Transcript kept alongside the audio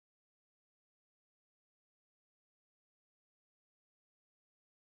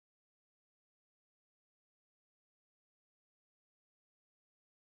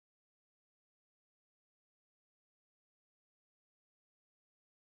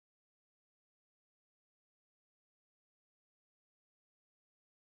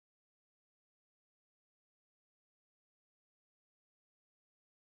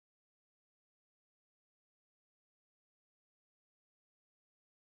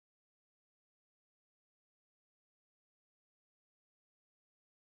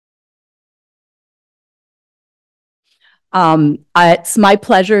It's my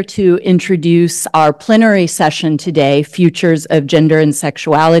pleasure to introduce our plenary session today, Futures of Gender and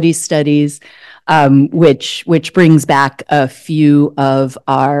Sexuality Studies, which brings back a few of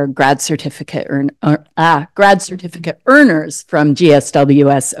our grad certificate earners from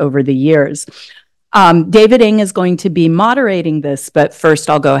GSWS over the years. David Ng is going to be moderating this, but first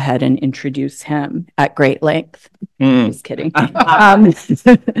I'll go ahead and introduce him at great length. Just kidding. It's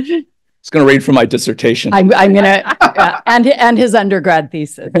going to read from my dissertation. I'm going to, and his undergrad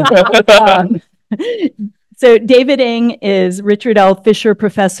thesis. So David Ng is Richard L. Fisher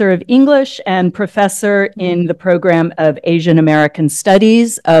Professor of English and Professor in the program of Asian American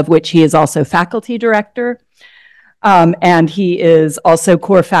Studies, of which he is also faculty director. And he is also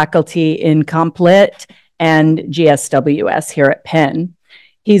core faculty in Comp Lit and GSWS here at Penn.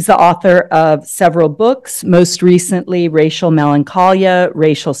 He's the author of several books, most recently Racial Melancholia,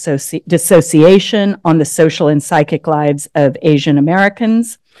 Racial Dissociation on the Social and Psychic Lives of Asian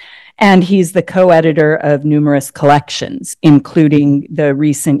Americans. And he's the co-editor of numerous collections, including the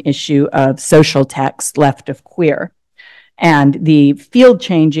recent issue of Social Text, Left of Queer, and the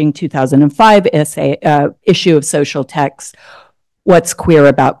field-changing 2005 issue of Social Text, What's Queer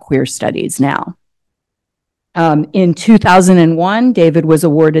About Queer Studies Now? In 2001, David was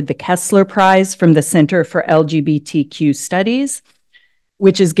awarded the Kessler Prize from the Center for LGBTQ Studies,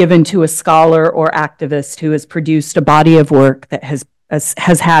 which is given to a scholar or activist who has produced a body of work that has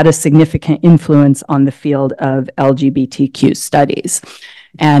had a significant influence on the field of LGBTQ studies.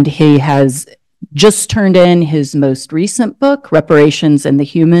 And he has just turned in his most recent book, Reparations and the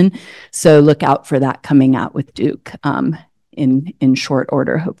Human. So look out for that coming out with Duke in short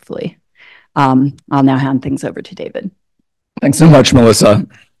order, hopefully. I'll now hand things over to David. Thanks so much, Melissa.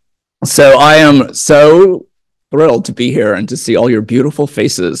 So I am so thrilled to be here and to see all your beautiful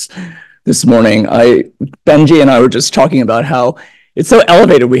faces this morning. Benjy and I were just talking about how it's so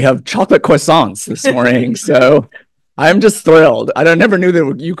elevated. We have chocolate croissants this morning. So I'm just thrilled. I never knew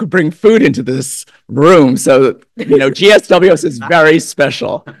that you could bring food into this room. So, GSWS is very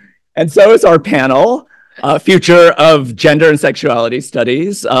special. And so is our panel, Future of Gender and Sexuality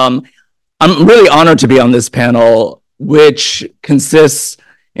Studies. I'm really honored to be on this panel, which consists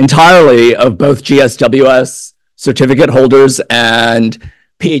entirely of both GSWS certificate holders and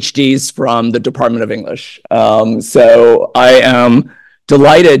PhDs from the Department of English. So I am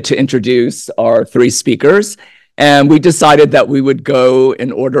delighted to introduce our three speakers. And we decided that we would go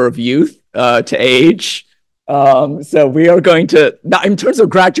in order of youth to age. So we are going to, not in terms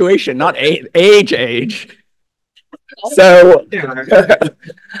of graduation, not age. So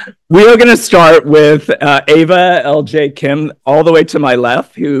we are going to start with Ava L.J. Kim, all the way to my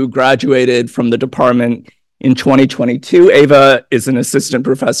left, who graduated from the department in 2022. Ava is an assistant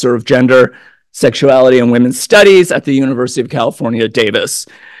professor of gender, sexuality, and women's studies at the University of California, Davis.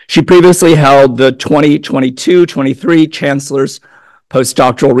 She previously held the 2022-23 Chancellor's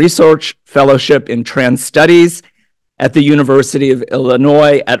Postdoctoral Research Fellowship in Trans Studies at the University of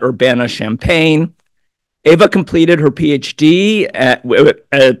Illinois at Urbana-Champaign. Ava completed her PhD at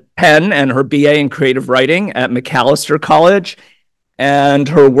Penn and her BA in creative writing at Macalester College, and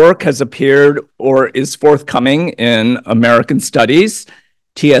her work has appeared or is forthcoming in American Studies,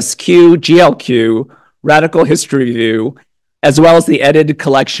 TSQ, GLQ, Radical History Review, as well as the edited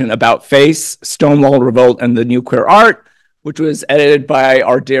collection About Face, Stonewall Revolt, and the New Queer Art, which was edited by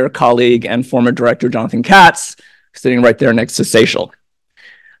our dear colleague and former director, Jonathan Katz, sitting right there next to Seychelles.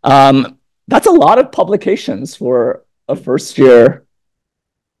 That's a lot of publications for a first year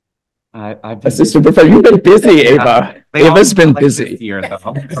assistant professor. You've been busy, Ava. Ava's been busy. This year,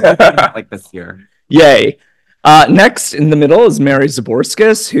 though. Like this year. Yay. Next in the middle is Mary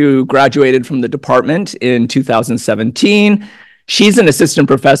Zaborskis, who graduated from the department in 2017. She's an assistant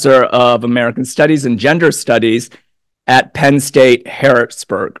professor of American Studies and Gender Studies at Penn State,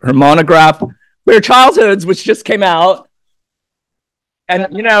 Harrisburg. Her monograph, Queer Childhoods, which just came out. And,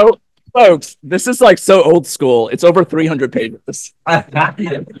 folks, this is like so old school. It's over 300 pages.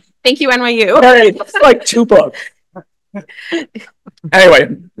 Thank you, NYU. Hey, that's like 2 books.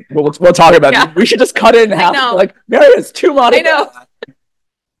 Anyway, we'll talk about it. We should just cut it in half. Like, Mary has 2 monographs. I know.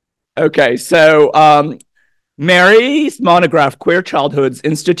 Okay, so Mary's monograph, Queer Childhoods,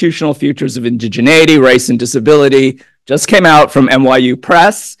 Institutional Futures of Indigeneity, Race, and Disability, just came out from NYU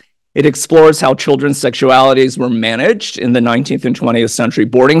Press. It explores how children's sexualities were managed in the 19th and 20th century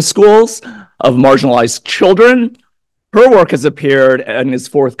boarding schools of marginalized children. Her work has appeared and is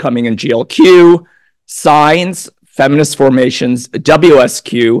forthcoming in GLQ, Signs, Feminist Formations,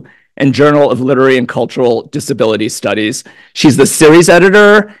 WSQ, and Journal of Literary and Cultural Disability Studies. She's the series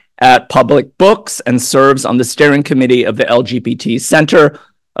editor at Public Books and serves on the steering committee of the LGBT Center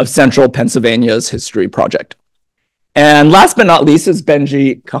of Central Pennsylvania's History Project. And last but not least is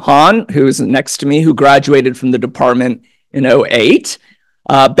Benjy Kahan, who is next to me, who graduated from the department in 2008.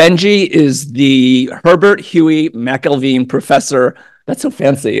 Benjy is the Herbert Huey McElveen Professor, that's so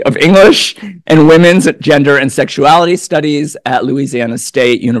fancy, of English and Women's Gender and Sexuality Studies at Louisiana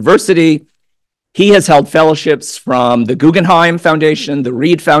State University. He has held fellowships from the Guggenheim Foundation, the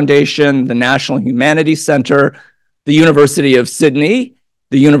Reed Foundation, the National Humanities Center, the University of Sydney,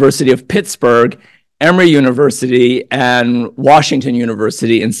 the University of Pittsburgh, Emory University, and Washington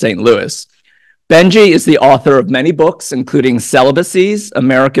University in St. Louis. Benjy is the author of many books, including Celibacies,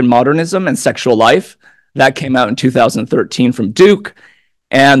 American Modernism and Sexual Life. That came out in 2013 from Duke.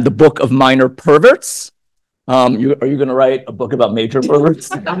 And the Book of Minor Perverts. Are you going to write a book about major perverts?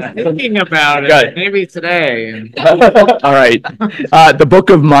 I'm thinking about it. Maybe today. All right. The Book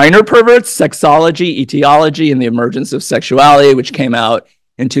of Minor Perverts, Sexology, Etiology, and the Emergence of Sexuality, which came out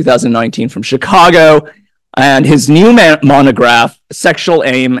in 2019 from Chicago. And his new monograph, Sexual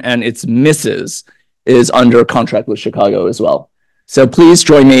Aim and Its Misses, is under contract with Chicago as well. So please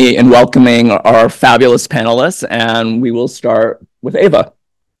join me in welcoming our fabulous panelists, and we will start with Ava.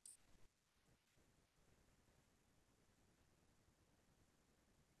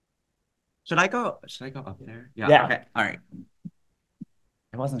 Should I go up there? Yeah. Okay. All right.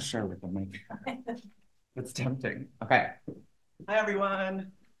 I wasn't sure with the mic. It's tempting. Okay. Hi,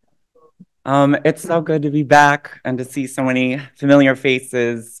 everyone. It's so good to be back and to see so many familiar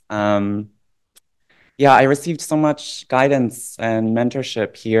faces. Yeah, I received so much guidance and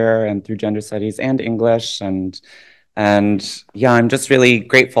mentorship here and through gender studies and English, and yeah, I'm just really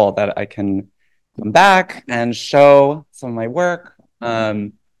grateful that I can come back and show some of my work.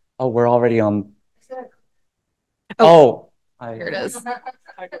 Oh, we're already on. Oh, Here it is.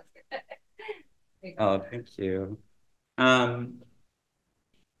 Oh, thank you. And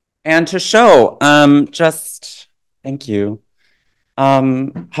to show, just thank you,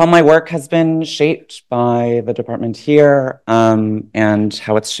 how my work has been shaped by the department here, and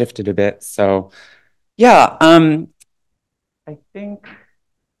how it's shifted a bit. So, yeah, I think,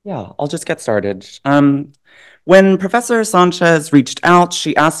 yeah, I'll just get started. When Professor Sanchez reached out,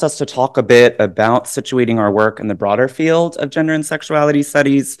 she asked us to talk a bit about situating our work in the broader field of gender and sexuality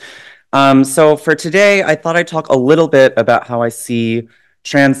studies. So for today, I thought I'd talk a little bit about how I see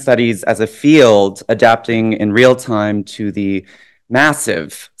trans studies as a field adapting in real time to the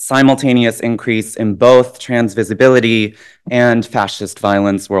massive simultaneous increase in both trans visibility and fascist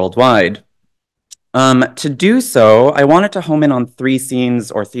violence worldwide. To do so, I wanted to home in on 3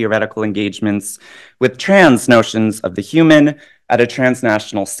 scenes or theoretical engagements with trans notions of the human at a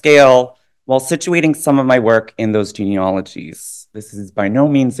transnational scale, while situating some of my work in those genealogies. This is by no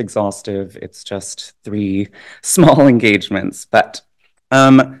means exhaustive, it's just 3 small engagements, but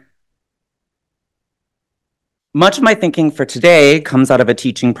much of my thinking for today comes out of a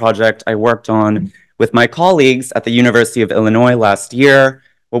teaching project I worked on with my colleagues at the University of Illinois last year,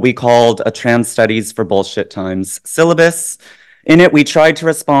 what we called a Trans Studies for Bullshit Times syllabus. In it, we tried to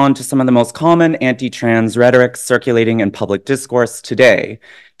respond to some of the most common anti-trans rhetoric circulating in public discourse today: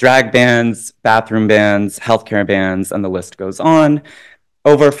 drag bans, bathroom bans, healthcare bans, and the list goes on.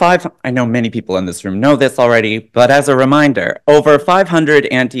 I know many people in this room know this already, but as a reminder, over 500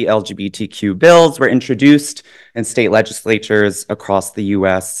 anti-LGBTQ bills were introduced in state legislatures across the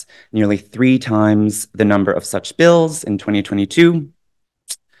US, nearly 3 times the number of such bills in 2022.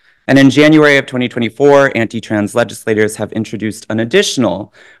 And in January of 2024, anti-trans legislators have introduced an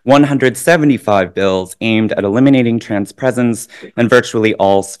additional 175 bills aimed at eliminating trans presence in virtually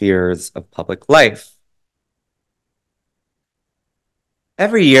all spheres of public life.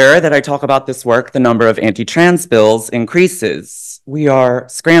 Every year that I talk about this work, the number of anti-trans bills increases. We are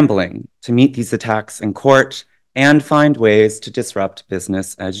scrambling to meet these attacks in court and find ways to disrupt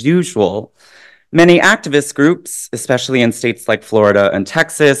business as usual. Many activist groups, especially in states like Florida and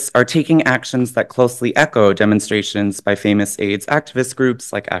Texas, are taking actions that closely echo demonstrations by famous AIDS activist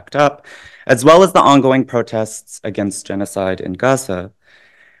groups like ACT UP, as well as the ongoing protests against genocide in Gaza.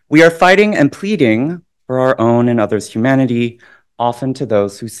 We are fighting and pleading for our own and others' humanity, often to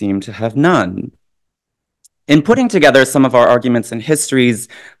those who seem to have none. In putting together some of our arguments and histories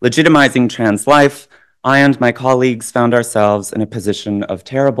legitimizing trans life, I and my colleagues found ourselves in a position of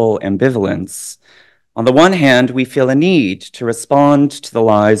terrible ambivalence. On the one hand, we feel a need to respond to the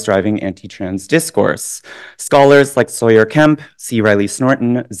lies driving anti-trans discourse. Scholars like Sawyer Kemp, C. Riley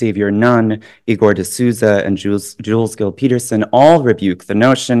Snorton, Xavier Nunn, Igor D'Souza, and Jules Gill-Peterson all rebuke the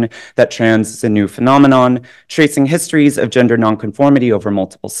notion that trans is a new phenomenon, tracing histories of gender nonconformity over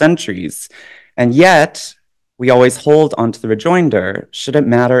multiple centuries. And yet, we always hold onto the rejoinder, should it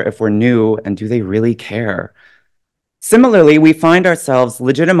matter if we're new, and do they really care? Similarly, we find ourselves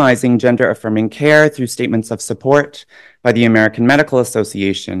legitimizing gender-affirming care through statements of support by the American Medical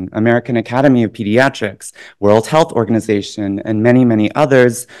Association, American Academy of Pediatrics, World Health Organization, and many, many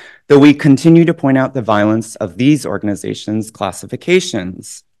others, though we continue to point out the violence of these organizations'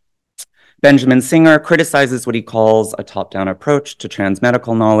 classifications. Benjamin Singer criticizes what he calls a top-down approach to trans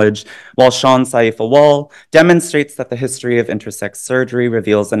medical knowledge, while Sean Saif Awal demonstrates that the history of intersex surgery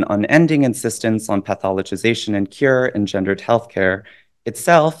reveals an unending insistence on pathologization and cure in gendered healthcare,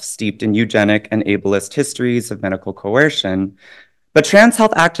 itself steeped in eugenic and ableist histories of medical coercion. But trans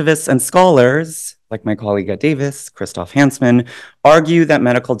health activists and scholars, like my colleague at Davis, Christoph Hansman, argue that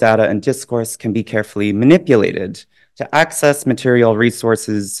medical data and discourse can be carefully manipulated to access material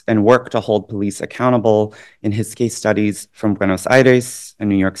resources and work to hold police accountable in his case studies from Buenos Aires and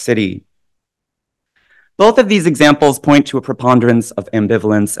New York City. Both of these examples point to a preponderance of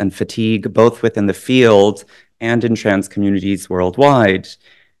ambivalence and fatigue, both within the field and in trans communities worldwide.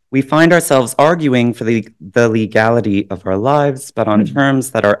 We find ourselves arguing for the legality of our lives, but on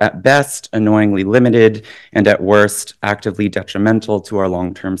terms that are at best annoyingly limited and at worst actively detrimental to our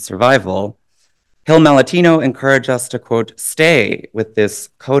long-term survival. Hill Malatino encourage us to, quote, stay with this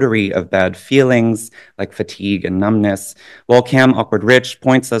coterie of bad feelings like fatigue and numbness, while Cam Awkward Rich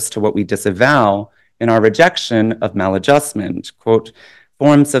points us to what we disavow in our rejection of maladjustment, quote,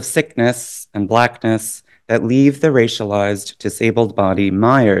 forms of sickness and blackness that leave the racialized, disabled body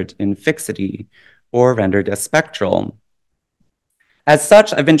mired in fixity or rendered as spectral. As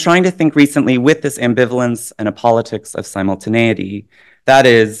such, I've been trying to think recently with this ambivalence and a politics of simultaneity. That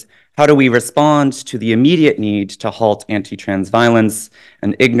is, how do we respond to the immediate need to halt anti-trans violence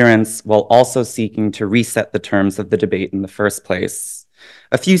and ignorance while also seeking to reset the terms of the debate in the first place?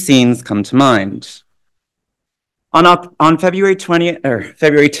 A few scenes come to mind. On February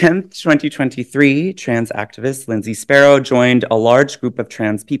 10th, 2023, trans activist Lindsay Sparrow joined a large group of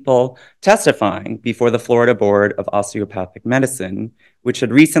trans people testifying before the Florida Board of Osteopathic Medicine, which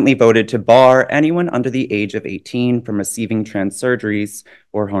had recently voted to bar anyone under the age of 18 from receiving trans surgeries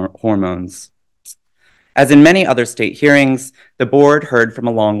or hormones. As in many other state hearings, the board heard from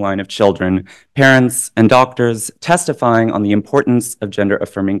a long line of children, parents, and doctors testifying on the importance of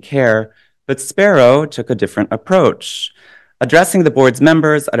gender-affirming care, but Sparrow took a different approach. Addressing the board's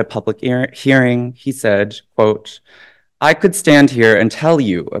members at a public hearing, he said, quote, I could stand here and tell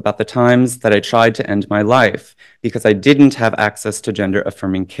you about the times that I tried to end my life because I didn't have access to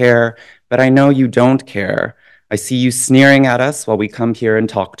gender-affirming care, but I know you don't care. I see you sneering at us while we come here and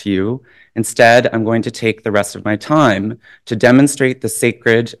talk to you. Instead, I'm going to take the rest of my time to demonstrate the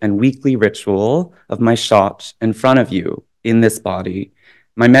sacred and weekly ritual of my shot in front of you in this body.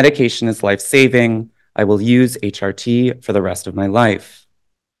 My medication is life-saving. I will use HRT for the rest of my life.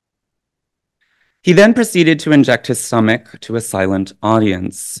 He then proceeded to inject his stomach to a silent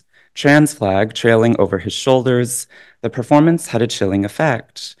audience. Trans flag trailing over his shoulders, the performance had a chilling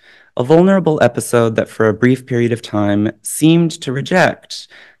effect. A vulnerable episode that for a brief period of time seemed to reject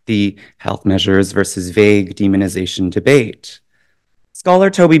the health measures versus vague demonization debate.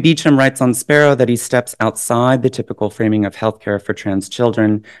 Scholar Toby Beecham writes on Sparrow that he steps outside the typical framing of healthcare for trans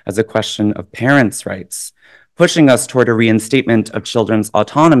children as a question of parents' rights, pushing us toward a reinstatement of children's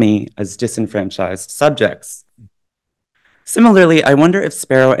autonomy as disenfranchised subjects. Similarly, I wonder if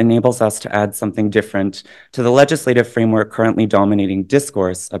Sparrow enables us to add something different to the legislative framework currently dominating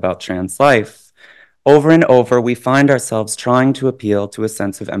discourse about trans life. Over and over, we find ourselves trying to appeal to a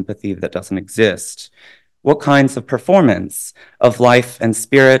sense of empathy that doesn't exist. What kinds of performance of life and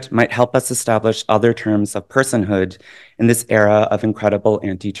spirit might help us establish other terms of personhood in this era of incredible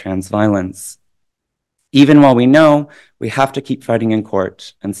anti-trans violence? Even while we know we have to keep fighting in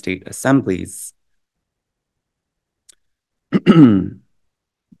court and state assemblies. In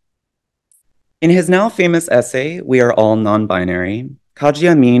his now famous essay, We Are All Non-Binary,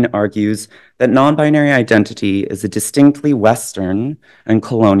 Kaji Amin argues that non-binary identity is a distinctly Western and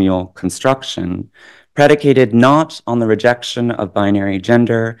colonial construction, predicated not on the rejection of binary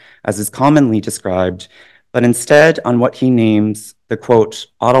gender, as is commonly described, but instead on what he names the, quote,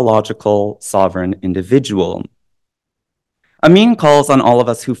 ontological sovereign individual. Amin calls on all of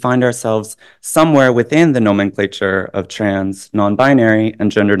us who find ourselves somewhere within the nomenclature of trans, non-binary,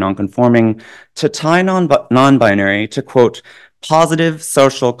 and gender non-conforming to tie non-binary to, quote, positive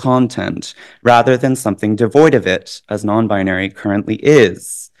social content rather than something devoid of it, as non-binary currently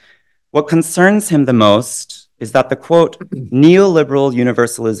is. What concerns him the most is that the, quote, neoliberal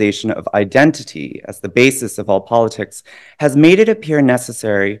universalization of identity as the basis of all politics has made it appear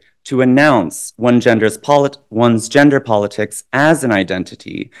necessary to announce one's gender politics as an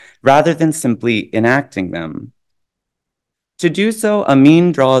identity rather than simply enacting them. To do so,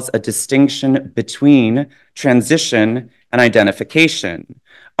 Amin draws a distinction between transition and identification,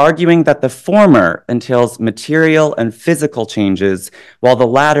 arguing that the former entails material and physical changes, while the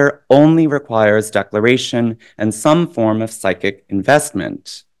latter only requires declaration and some form of psychic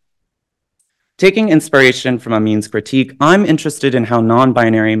investment. Taking inspiration from Amin's critique, I'm interested in how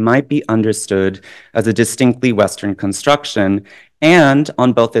non-binary might be understood as a distinctly Western construction and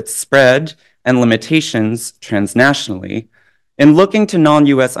on both its spread and limitations transnationally. In looking to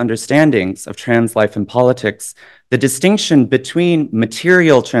non-US understandings of trans life and politics, the distinction between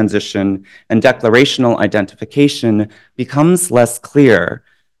material transition and declarational identification becomes less clear.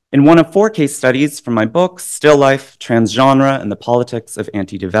 In one of 4 case studies from my book, Still Life, Transgenre, and the Politics of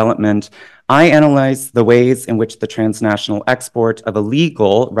Anti-Development, I analyze the ways in which the transnational export of a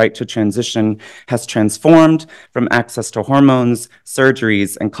legal right to transition has transformed from access to hormones,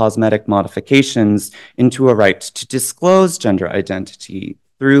 surgeries, and cosmetic modifications into a right to disclose gender identity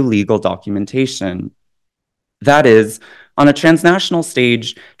through legal documentation. That is, on a transnational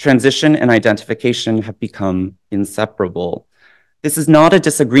stage, transition and identification have become inseparable. This is not a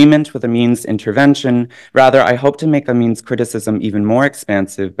disagreement with Amin's intervention. Rather, I hope to make Amin's criticism even more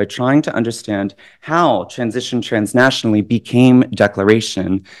expansive by trying to understand how transition transnationally became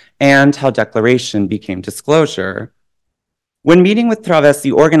declaration and how declaration became disclosure. When meeting with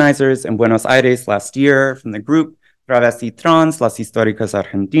travesti organizers in Buenos Aires last year from the group Travesti Trans, Las Históricas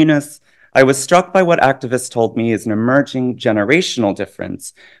Argentinas, I was struck by what activists told me is an emerging generational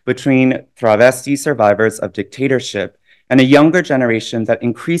difference between travesti survivors of dictatorship and a younger generation that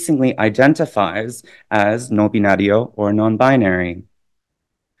increasingly identifies as no binario or non-binary.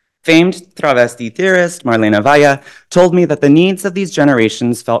 Famed travesti theorist Marlene Valla told me that the needs of these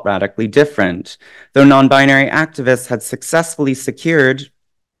generations felt radically different. Though non-binary activists had successfully secured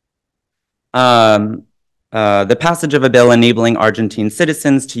the passage of a bill enabling Argentine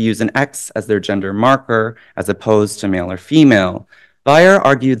citizens to use an X as their gender marker as opposed to male or female, Bayer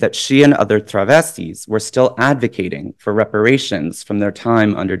argued that she and other travestis were still advocating for reparations from their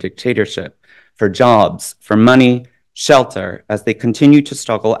time under dictatorship, for jobs, for money, shelter, as they continued to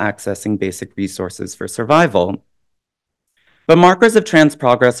struggle accessing basic resources for survival. But markers of trans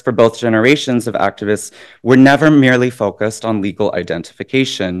progress for both generations of activists were never merely focused on legal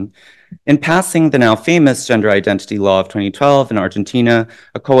identification. In passing the now famous gender identity law of 2012 in Argentina,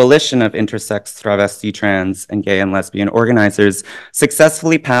 a coalition of intersex, travesti, trans, and gay and lesbian organizers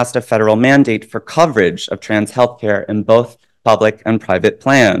successfully passed a federal mandate for coverage of trans healthcare in both public and private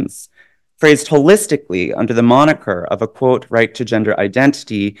plans. Phrased holistically under the moniker of a, quote, right to gender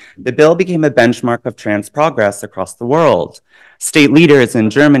identity, the bill became a benchmark of trans progress across the world. State leaders in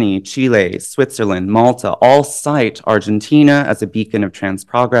Germany, Chile, Switzerland, Malta all cite Argentina as a beacon of trans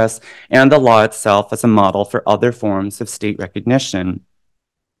progress and the law itself as a model for other forms of state recognition.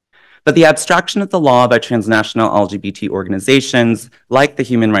 But the abstraction of the law by transnational LGBT organizations, like the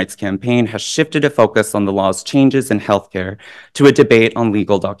Human Rights Campaign, has shifted a focus on the law's changes in healthcare to a debate on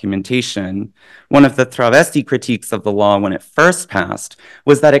legal documentation. One of the travesti critiques of the law when it first passed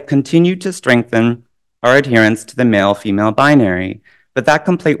was that it continued to strengthen our adherence to the male-female binary, but that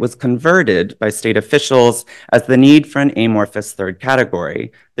complaint was converted by state officials as the need for an amorphous third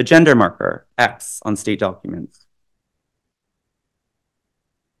category, the gender marker, X, on state documents.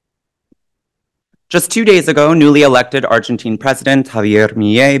 Just 2 days ago, newly elected Argentine President Javier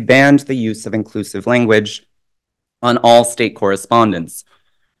Milei banned the use of inclusive language on all state correspondence,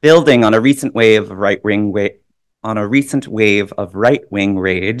 building on a recent wave of right-wing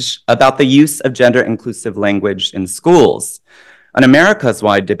rage about the use of gender-inclusive language in schools, an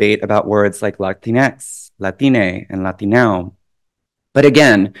Americas-wide debate about words like Latinx, Latine, and Latino. But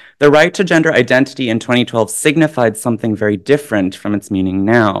again, the right to gender identity in 2012 signified something very different from its meaning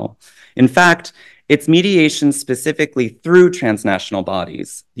now. In fact, its mediation specifically through transnational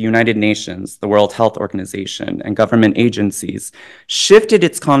bodies, the United Nations, the World Health Organization, and government agencies, shifted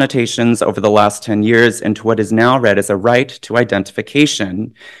its connotations over the last 10 years into what is now read as a right to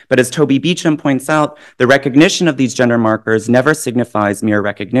identification. But as Toby Beecham points out, the recognition of these gender markers never signifies mere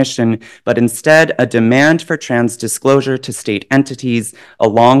recognition, but instead a demand for trans disclosure to state entities,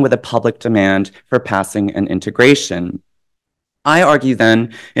 along with a public demand for passing and integration. I argue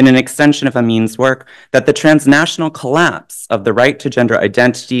then, in an extension of Amin's work, that the transnational collapse of the right to gender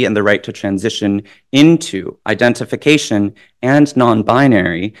identity and the right to transition into identification and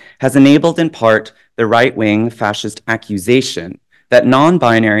non-binary has enabled in part the right-wing fascist accusation that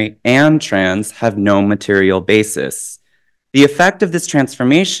non-binary and trans have no material basis. The effect of this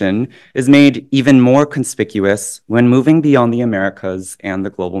transformation is made even more conspicuous when moving beyond the Americas and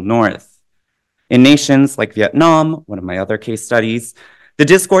the global North. In nations like Vietnam, one of my other case studies, the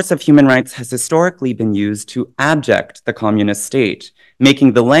discourse of human rights has historically been used to abject the communist state,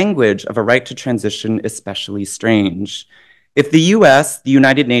 making the language of a right to transition especially strange. If the US, the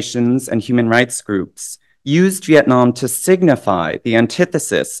United Nations, and human rights groups used Vietnam to signify the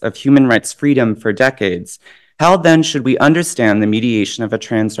antithesis of human rights freedom for decades, how then should we understand the mediation of a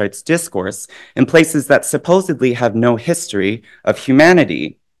trans rights discourse in places that supposedly have no history of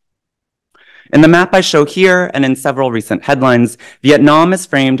humanity? In the map I show here, and in several recent headlines, Vietnam is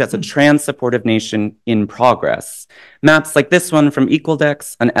framed as a trans-supportive nation in progress. Maps like this one from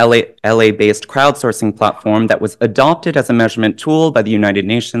Equaldex, an LA-based crowdsourcing platform that was adopted as a measurement tool by the United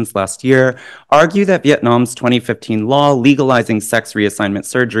Nations last year, argue that Vietnam's 2015 law legalizing sex reassignment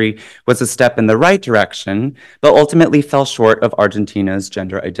surgery was a step in the right direction, but ultimately fell short of Argentina's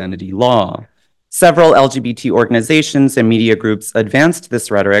gender identity law. Several LGBT organizations and media groups advanced this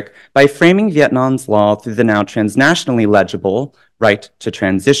rhetoric by framing Vietnam's law through the now transnationally legible right to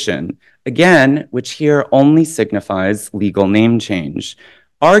transition, again, which here only signifies legal name change,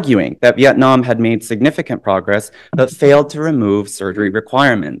 arguing that Vietnam had made significant progress but failed to remove surgery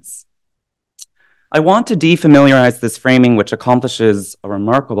requirements. I want to defamiliarize this framing, which accomplishes a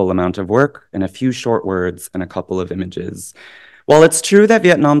remarkable amount of work in a few short words and a couple of images. While it's true that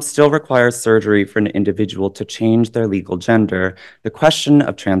Vietnam still requires surgery for an individual to change their legal gender, the question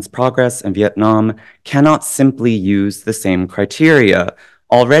of trans progress in Vietnam cannot simply use the same criteria,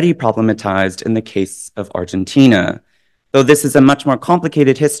 already problematized in the case of Argentina. Though this is a much more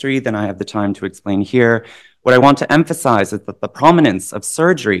complicated history than I have the time to explain here, what I want to emphasize is that the prominence of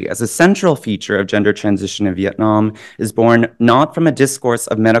surgery as a central feature of gender transition in Vietnam is born not from a discourse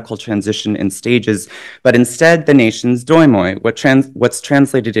of medical transition in stages, but instead the nation's doi moi, what's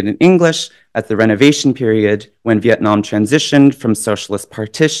translated in English as the renovation period, when Vietnam transitioned from socialist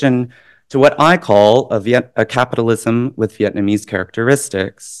partition to what I call a capitalism with Vietnamese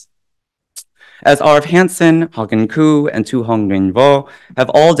characteristics. As Arv Hansen, Hagen Koo, and Tu Hong Nguyen Vo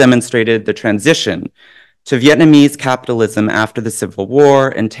have all demonstrated, the transition to Vietnamese capitalism after the Civil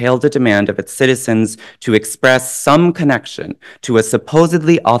War entailed a demand of its citizens to express some connection to a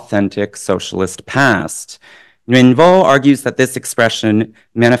supposedly authentic socialist past. Nguyen Vo argues that this expression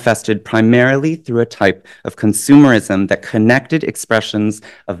manifested primarily through a type of consumerism that connected expressions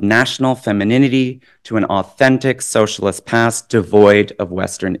of national femininity to an authentic socialist past devoid of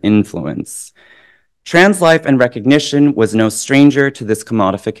Western influence. Trans life and recognition was no stranger to this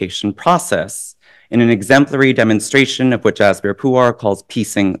commodification process. In an exemplary demonstration of what Jasbir Puar calls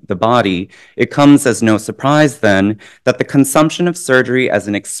piecing the body, it comes as no surprise then that the consumption of surgery as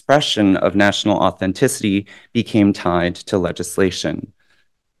an expression of national authenticity became tied to legislation.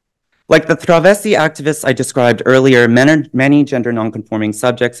 Like the travesti activists I described earlier, many gender nonconforming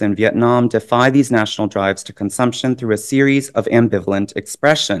subjects in Vietnam defy these national drives to consumption through a series of ambivalent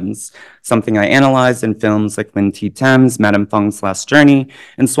expressions, something I analyzed in films like Nguyen Thi Them's Madame Phong's Last Journey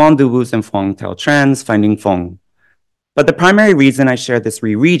and Xuan Dubu's and Phuong Theo Tran's Finding Phong. But the primary reason I share this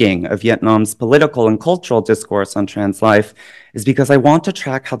rereading of Vietnam's political and cultural discourse on trans life is because I want to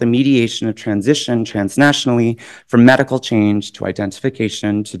track how the mediation of transition transnationally, from medical change to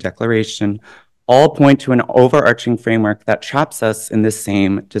identification to declaration, all point to an overarching framework that traps us in the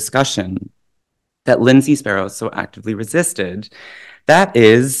same discussion that Lindsay Sparrow so actively resisted. That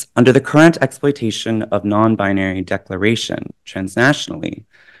is, under the current exploitation of non-binary declaration transnationally,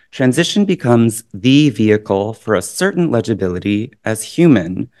 transition becomes the vehicle for a certain legibility as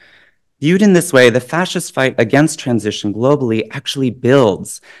human. Viewed in this way, the fascist fight against transition globally actually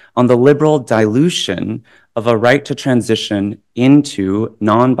builds on the liberal dilution of a right to transition into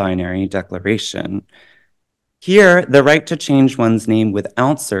non-binary declaration. Here, the right to change one's name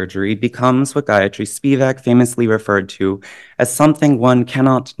without surgery becomes what Gayatri Spivak famously referred to as something one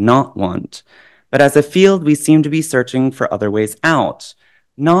cannot not want. But as a field, we seem to be searching for other ways out.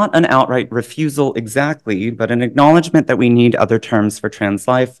 Not an outright refusal exactly, but an acknowledgement that we need other terms for trans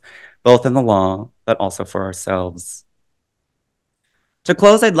life, both in the law, but also for ourselves. To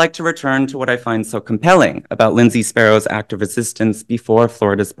close, I'd like to return to what I find so compelling about Lindsay Sparrow's act of resistance before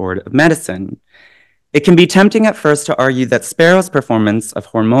Florida's Board of Medicine. It can be tempting at first to argue that Sparrow's performance of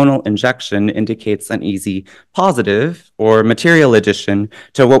hormonal injection indicates an easy positive or material addition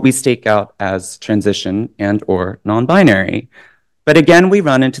to what we stake out as transition and or non-binary. But again, we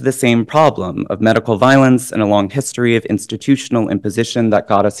run into the same problem of medical violence and a long history of institutional imposition that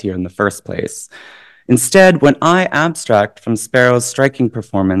got us here in the first place. Instead, when I abstract from Sparrow's striking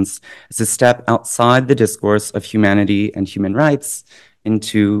performance as a step outside the discourse of humanity and human rights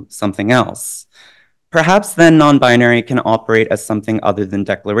into something else, perhaps then non-binary can operate as something other than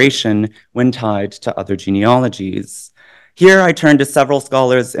declaration when tied to other genealogies. Here I turn to several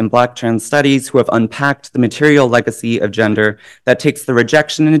scholars in Black trans studies who have unpacked the material legacy of gender that takes the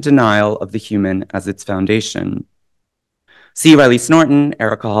rejection and denial of the human as its foundation. C. Riley Snorton,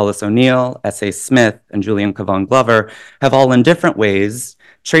 Erica Hollis O'Neill, S.A. Smith, and Julian Kahan Glover have all in different ways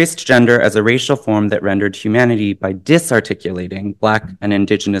traced gender as a racial form that rendered humanity by disarticulating Black and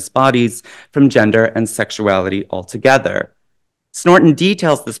Indigenous bodies from gender and sexuality altogether. Snorton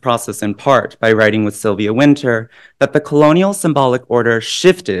details this process in part by writing with Sylvia Wynter that the colonial symbolic order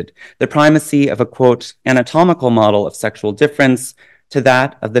shifted the primacy of a, quote, anatomical model of sexual difference to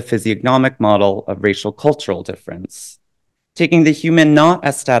that of the physiognomic model of racial cultural difference. Taking the human not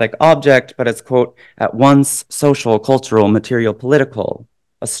as static object, but as, quote, at once social, cultural, material, political,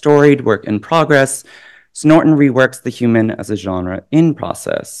 a storied work in progress, Snorton reworks the human as a genre in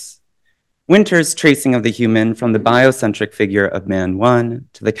process. Wynter's tracing of the human from the biocentric figure of man one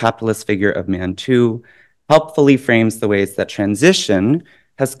to the capitalist figure of man two helpfully frames the ways that transition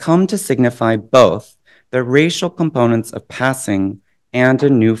has come to signify both the racial components of passing and a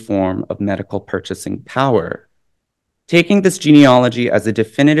new form of medical purchasing power. Taking this genealogy as a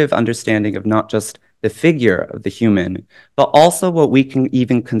definitive understanding of not just the figure of the human, but also what we can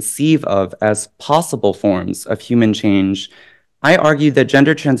even conceive of as possible forms of human change, I argue that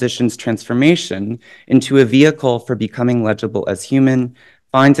gender transition's transformation into a vehicle for becoming legible as human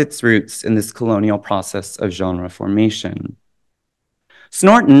finds its roots in this colonial process of genre formation.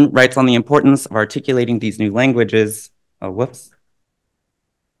 Snorton writes on the importance of articulating these new languages,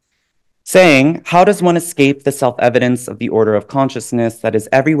 saying, how does one escape the self-evidence of the order of consciousness that is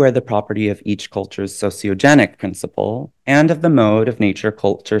everywhere the property of each culture's sociogenic principle and of the mode of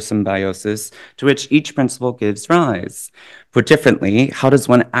nature-culture symbiosis to which each principle gives rise? Put differently, how does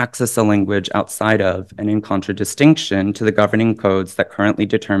one access a language outside of and in contradistinction to the governing codes that currently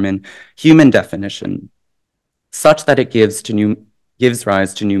determine human definition, such that it gives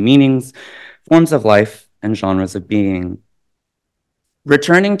rise to new meanings, forms of life, and genres of being?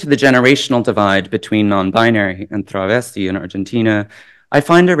 Returning to the generational divide between non-binary and travesti in Argentina, I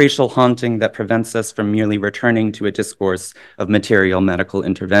find a racial haunting that prevents us from merely returning to a discourse of material medical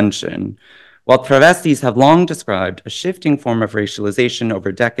intervention. While travestis have long described a shifting form of racialization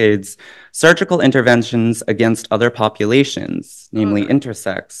over decades, surgical interventions against other populations, namely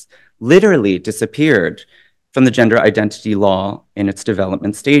intersex, literally disappeared from the gender identity law in its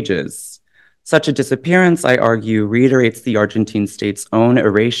development stages. Such a disappearance, I argue, reiterates the Argentine state's own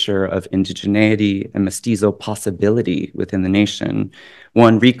erasure of indigeneity and mestizo possibility within the nation,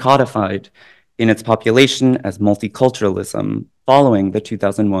 one recodified in its population as multiculturalism following the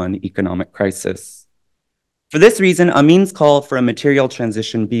 2001 economic crisis. For this reason, Amin's call for a material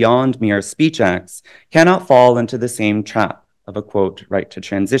transition beyond mere speech acts cannot fall into the same trap of a, quote, right to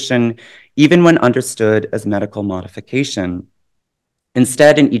transition, even when understood as medical modification.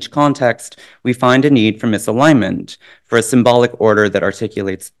 Instead, in each context, we find a need for misalignment, for a symbolic order that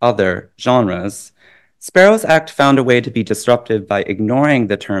articulates other genres. Sparrow's Act found a way to be disruptive by ignoring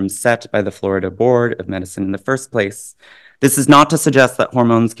the terms set by the Florida Board of Medicine in the first place. This is not to suggest that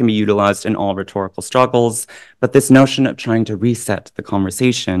hormones can be utilized in all rhetorical struggles, but this notion of trying to reset the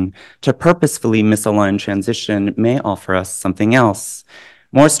conversation to purposefully misalign transition may offer us something else,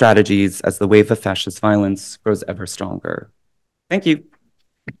 more strategies as the wave of fascist violence grows ever stronger. Thank you.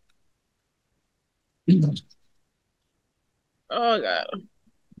 Oh, God.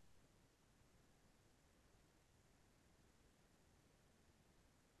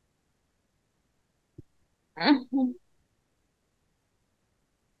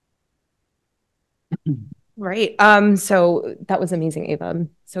 Right. So that was amazing, Ava. I'm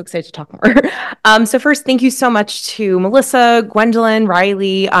so excited to talk more. So first, thank you so much to Melissa, Gwendolyn,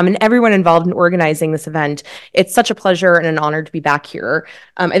 Riley, and everyone involved in organizing this event. It's such a pleasure and an honor to be back here.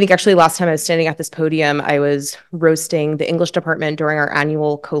 I think actually last time I was standing at this podium, I was roasting the English department during our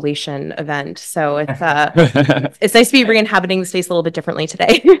annual collation event. So it's nice to be re-inhabiting the space a little bit differently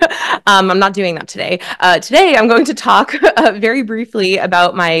today. I'm not doing that today. Today, I'm going to talk very briefly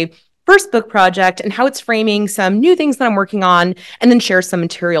about my first book project and how it's framing some new things that I'm working on, and then share some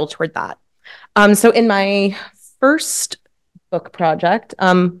material toward that. So in my first book project,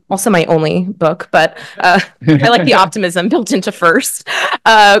 also my only book, but I like the optimism built into first,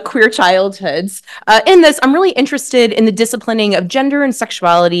 Queer Childhoods. In this, I'm really interested in the disciplining of gender and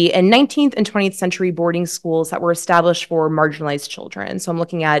sexuality in 19th and 20th century boarding schools that were established for marginalized children. So I'm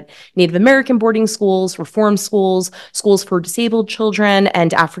looking at Native American boarding schools, reform schools, schools for disabled children,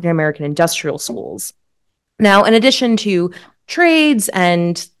 and African American industrial schools. Now, in addition to trades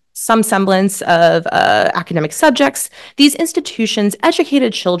and some semblance of academic subjects, these institutions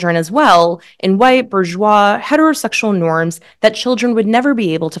educated children as well in white, bourgeois, heterosexual norms that children would never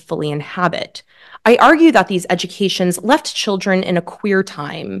be able to fully inhabit. I argue that these educations left children in a queer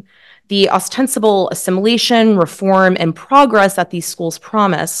time. The ostensible assimilation, reform, and progress that these schools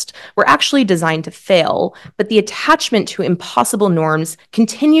promised were actually designed to fail, but the attachment to impossible norms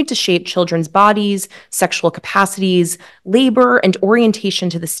continued to shape children's bodies, sexual capacities, labor, and orientation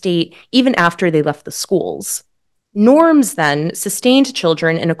to the state even after they left the schools. Norms then sustained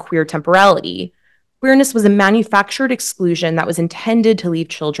children in a queer temporality. Queerness was a manufactured exclusion that was intended to leave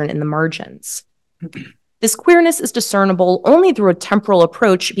children in the margins. This queerness is discernible only through a temporal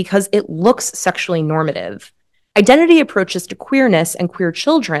approach because it looks sexually normative. Identity approaches to queerness and queer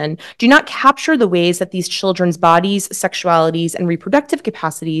children do not capture the ways that these children's bodies, sexualities, and reproductive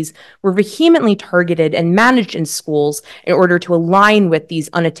capacities were vehemently targeted and managed in schools in order to align with these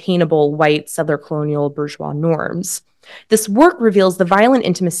unattainable white settler colonial bourgeois norms. This work reveals the violent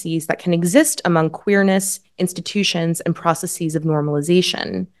intimacies that can exist among queerness, institutions, and processes of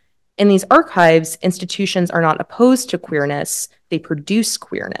normalization. In these archives, institutions are not opposed to queerness, they produce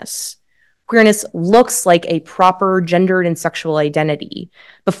queerness. Queerness looks like a proper gendered and sexual identity.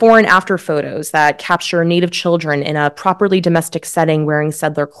 Before and after photos that capture Native children in a properly domestic setting wearing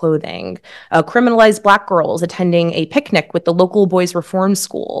settler clothing, criminalized Black girls attending a picnic with the local boys' reform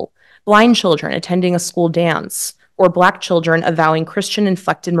school, blind children attending a school dance, or Black children avowing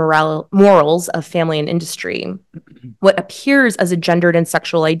Christian-inflected morals of family and industry. What appears as a gendered and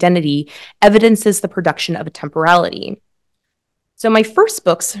sexual identity evidences the production of a temporality. So my first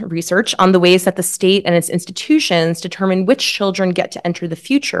book's research on the ways that the state and its institutions determine which children get to enter the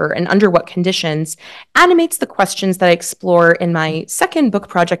future and under what conditions animates the questions that I explore in my second book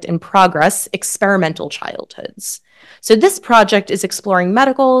project in progress, Experimental Childhoods. So this project is exploring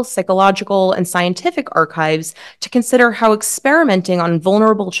medical, psychological, and scientific archives to consider how experimenting on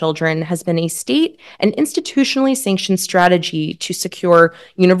vulnerable children has been a state and institutionally sanctioned strategy to secure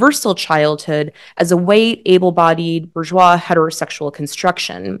universal childhood as a white, able-bodied, bourgeois, heterosexual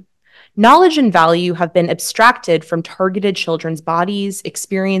construction. Knowledge and value have been abstracted from targeted children's bodies,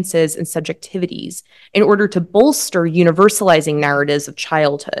 experiences, and subjectivities in order to bolster universalizing narratives of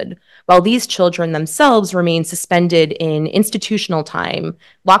childhood, while these children themselves remain suspended in institutional time,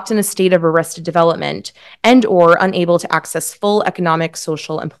 locked in a state of arrested development, and/or unable to access full economic,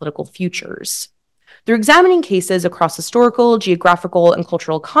 social, and political futures. Through examining cases across historical, geographical, and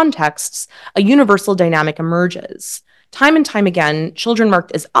cultural contexts, a universal dynamic emerges. Time and time again, children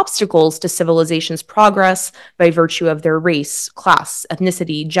marked as obstacles to civilization's progress by virtue of their race, class,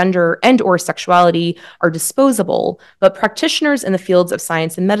 ethnicity, gender, and/or sexuality are disposable, but practitioners in the fields of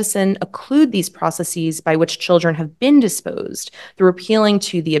science and medicine occlude these processes by which children have been disposed through appealing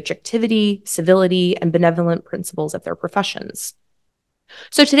to the objectivity, civility, and benevolent principles of their professions.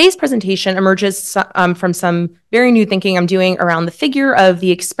 So today's presentation emerges from some very new thinking I'm doing around the figure of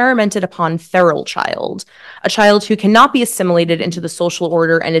the experimented upon feral child, a child who cannot be assimilated into the social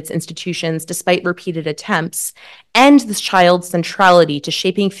order and its institutions despite repeated attempts, and this child's centrality to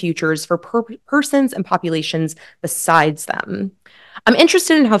shaping futures for persons and populations besides them. I'm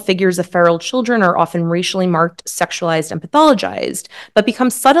interested in how figures of feral children are often racially marked, sexualized, and pathologized, but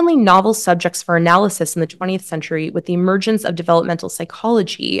become suddenly novel subjects for analysis in the 20th century with the emergence of developmental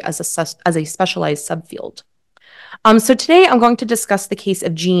psychology as a specialized subfield. So today I'm going to discuss the case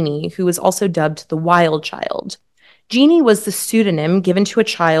of Jeannie, who is also dubbed the wild child. Jeannie was the pseudonym given to a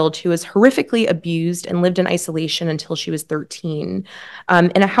child who was horrifically abused and lived in isolation until she was 13.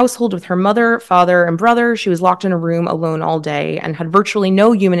 In a household with her mother, father, and brother, she was locked in a room alone all day and had virtually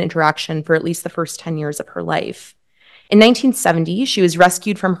no human interaction for at least the first 10 years of her life. In 1970, she was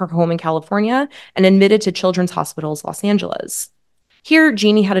rescued from her home in California and admitted to Children's Hospitals Los Angeles. Here,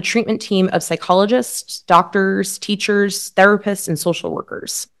 Jeannie had a treatment team of psychologists, doctors, teachers, therapists, and social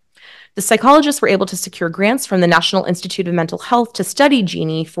workers. The psychologists were able to secure grants from the National Institute of Mental Health to study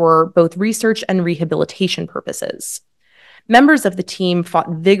Jeannie for both research and rehabilitation purposes. Members of the team fought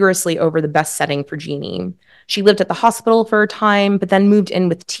vigorously over the best setting for Jeannie. She lived at the hospital for a time, but then moved in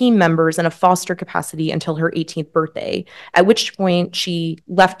with team members in a foster capacity until her 18th birthday, at which point she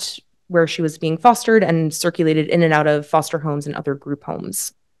left where she was being fostered and circulated in and out of foster homes and other group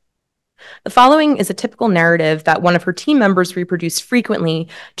homes. The following is a typical narrative that one of her team members reproduced frequently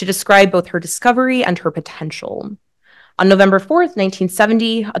to describe both her discovery and her potential. On November 4th,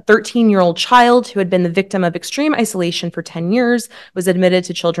 1970, a 13-year-old child who had been the victim of extreme isolation for 10 years was admitted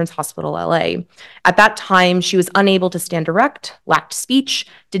to Children's Hospital LA. At that time, she was unable to stand erect, lacked speech,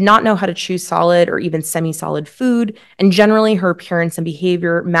 did not know how to chew solid or even semi-solid food, and generally her appearance and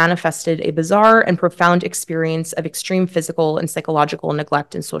behavior manifested a bizarre and profound experience of extreme physical and psychological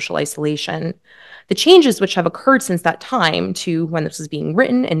neglect and social isolation. The changes which have occurred since that time to when this was being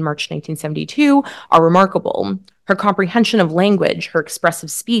written in March 1972 are remarkable. Her comprehension of language, her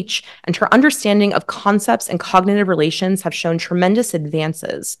expressive speech, and her understanding of concepts and cognitive relations have shown tremendous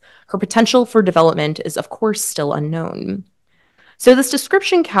advances. Her potential for development is, of course, still unknown. So this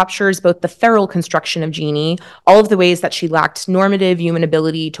description captures both the feral construction of Jeannie, all of the ways that she lacked normative human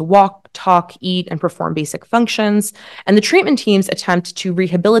ability to walk, talk, eat, and perform basic functions, and the treatment team's attempt to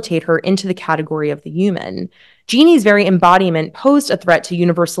rehabilitate her into the category of the human. Jeannie's very embodiment posed a threat to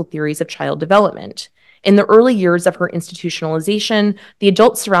universal theories of child development. In the early years of her institutionalization, the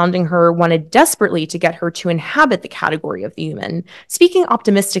adults surrounding her wanted desperately to get her to inhabit the category of the human, speaking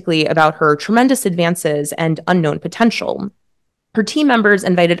optimistically about her tremendous advances and unknown potential. Her team members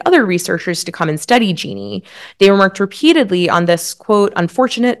invited other researchers to come and study Jeannie. They remarked repeatedly on this, quote,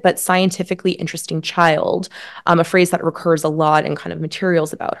 unfortunate but scientifically interesting child, a phrase that recurs a lot in kind of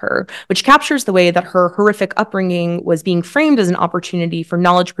materials about her, which captures the way that her horrific upbringing was being framed as an opportunity for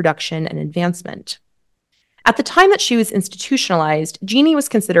knowledge production and advancement. At the time that she was institutionalized, Jeannie was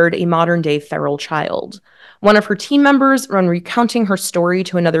considered a modern-day feral child. One of her team members, when recounting her story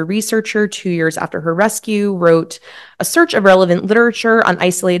to another researcher 2 years after her rescue, wrote, "A search of relevant literature on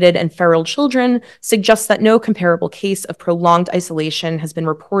isolated and feral children suggests that no comparable case of prolonged isolation has been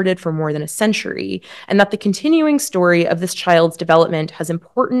reported for more than a century, and that the continuing story of this child's development has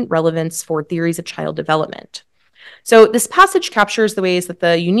important relevance for theories of child development." So this passage captures the ways that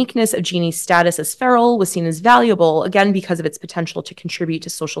the uniqueness of Jeannie's status as feral was seen as valuable, again, because of its potential to contribute to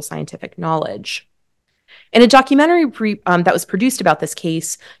social scientific knowledge. In a documentary that was produced about this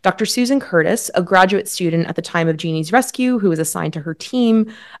case, Dr. Susan Curtis, a graduate student at the time of Jeannie's rescue who was assigned to her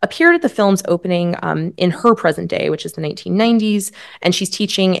team, appeared at the film's opening in her present day, which is the 1990s, and she's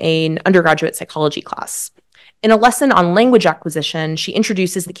teaching an undergraduate psychology class. In a lesson on language acquisition, she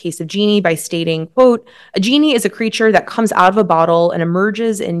introduces the case of Jeannie by stating, quote, "A Jeannie is a creature that comes out of a bottle and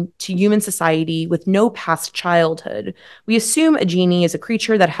emerges into human society with no past childhood. We assume a Jeannie is a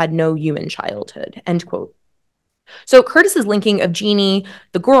creature that had no human childhood," end quote. So Curtis's linking of Jeannie,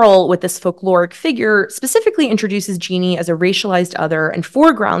 the girl, with this folkloric figure specifically introduces Jeannie as a racialized other and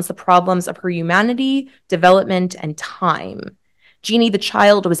foregrounds the problems of her humanity, development, and time. Jeannie, the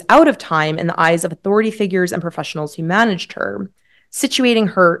child, was out of time in the eyes of authority figures and professionals who managed her. Situating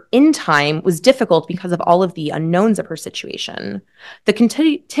her in time was difficult because of all of the unknowns of her situation. The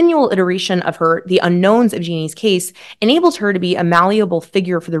continual iteration of the unknowns of Jeannie's case enabled her to be a malleable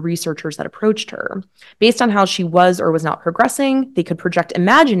figure for the researchers that approached her. Based on how she was or was not progressing, they could project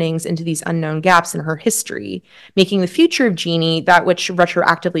imaginings into these unknown gaps in her history, making the future of Jeannie that which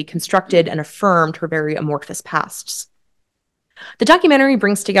retroactively constructed and affirmed her very amorphous pasts. The documentary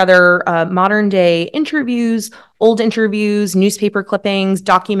brings together modern-day interviews, old interviews, newspaper clippings,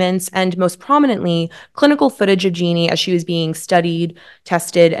 documents, and most prominently, clinical footage of Jeannie as she was being studied,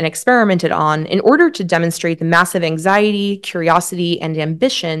 tested, and experimented on in order to demonstrate the massive anxiety, curiosity, and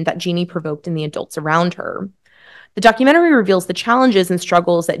ambition that Jeannie provoked in the adults around her. The documentary reveals the challenges and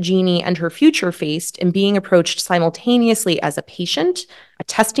struggles that Jeannie and her future faced in being approached simultaneously as a patient, a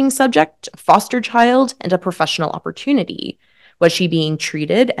testing subject, a foster child, and a professional opportunity. Was she being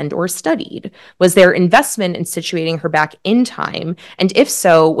treated and or studied? Was there investment in situating her back in time? And if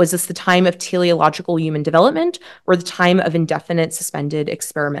so, was this the time of teleological human development or the time of indefinite suspended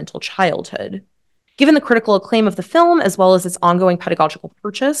experimental childhood? Given the critical acclaim of the film, as well as its ongoing pedagogical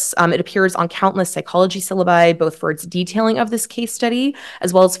purchase, it appears on countless psychology syllabi, both for its detailing of this case study,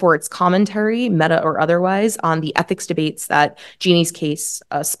 as well as for its commentary, meta or otherwise, on the ethics debates that Jeannie's case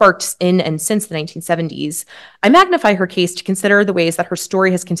sparked in and since the 1970s. I magnify her case to consider the ways that her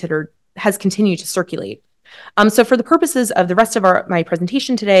story has continued to circulate. So for the purposes of the rest of my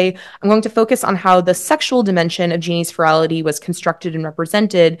presentation today, I'm going to focus on how the sexual dimension of Jeannie's ferality was constructed and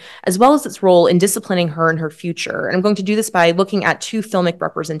represented, as well as its role in disciplining her in her future. And I'm going to do this by looking at two filmic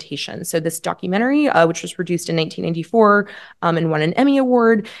representations. So this documentary, which was produced in 1994 and won an Emmy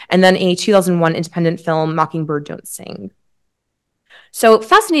Award, and then a 2001 independent film, Mockingbird Don't Sing. So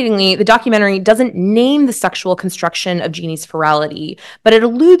fascinatingly, the documentary doesn't name the sexual construction of Jeannie's ferality, but it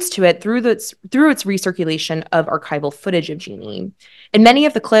alludes to it through its recirculation of archival footage of Jeannie. In many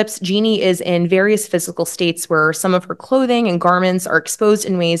of the clips, Jeannie is in various physical states where some of her clothing and garments are exposed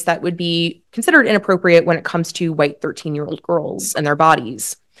in ways that would be considered inappropriate when it comes to white 13-year-old girls and their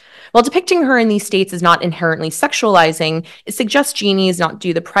bodies. While depicting her in these states is not inherently sexualizing, it suggests Jeannie is not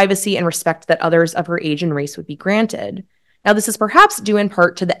due the privacy and respect that others of her age and race would be granted. Now, this is perhaps due in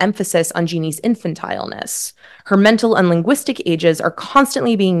part to the emphasis on Jeannie's infantileness. Her mental and linguistic ages are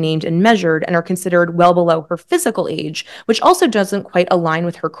constantly being named and measured and are considered well below her physical age, which also doesn't quite align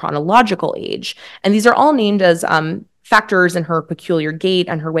with her chronological age. And these are all named as factors in her peculiar gait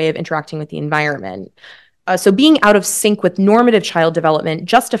and her way of interacting with the environment. So being out of sync with normative child development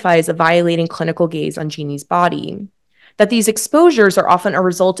justifies a violating clinical gaze on Jeannie's body. That these exposures are often a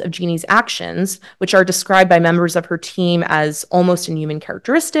result of Jeannie's actions, which are described by members of her team as almost inhuman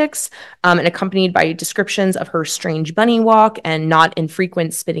characteristics, and accompanied by descriptions of her strange bunny walk and not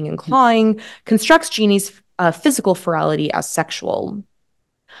infrequent spitting and clawing, constructs Jeannie's physical ferality as sexual.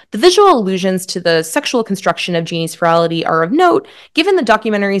 The visual allusions to the sexual construction of Jeannie's ferality are of note, given the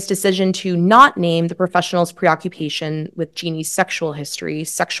documentary's decision to not name the professional's preoccupation with Jeannie's sexual history,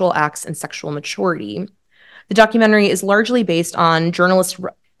 sexual acts, and sexual maturity. The documentary is largely based on journalist,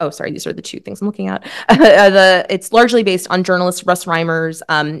 these are the two things I'm looking at. It's largely based on journalist Russ Reimer's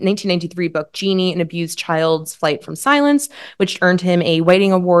 1993 book, Jeannie, An Abused Child's Flight from Silence, which earned him a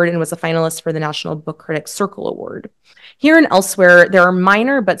Whiting Award and was a finalist for the National Book Critics Circle Award. Here and elsewhere, there are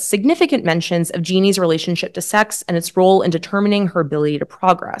minor but significant mentions of Jeannie's relationship to sex and its role in determining her ability to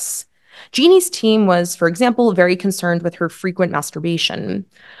progress. Jeannie's team was, for example, very concerned with her frequent masturbation.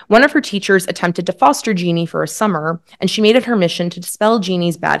 One of her teachers attempted to foster Jeannie for a summer, and she made it her mission to dispel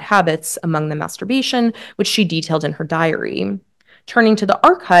Jeannie's bad habits, among them masturbation, which she detailed in her diary. Turning to the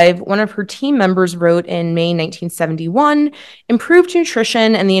archive, one of her team members wrote in May 1971, "Improved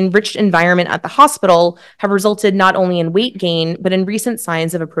nutrition and the enriched environment at the hospital have resulted not only in weight gain, but in recent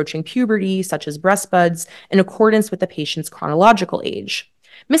signs of approaching puberty, such as breast buds, in accordance with the patient's chronological age."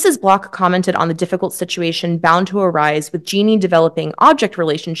 Mrs. Block commented on the difficult situation bound to arise with Jeannie developing object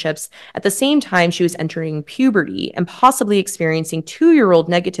relationships at the same time she was entering puberty and possibly experiencing 2-year-old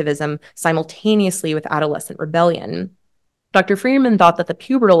negativism simultaneously with adolescent rebellion. Dr. Freeman thought that the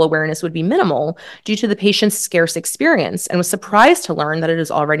pubertal awareness would be minimal due to the patient's scarce experience and was surprised to learn that it is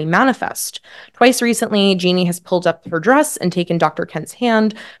already manifest. Twice recently, Jeannie has pulled up her dress and taken Dr. Kent's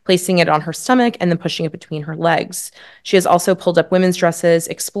hand, placing it on her stomach and then pushing it between her legs. She has also pulled up women's dresses,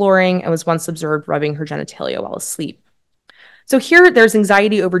 exploring, and was once observed rubbing her genitalia while asleep. So here, there's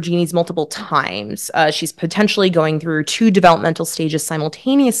anxiety over Jeannie's multiple times. She's potentially going through 2 developmental stages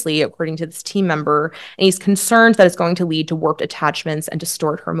simultaneously, according to this team member, and he's concerned that it's going to lead to warped attachments and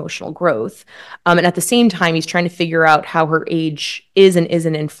distort her emotional growth. And at the same time, he's trying to figure out how her age is and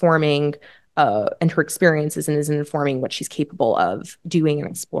isn't informing, and her experiences and isn't informing what she's capable of doing and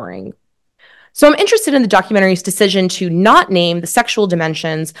exploring. So I'm interested in the documentary's decision to not name the sexual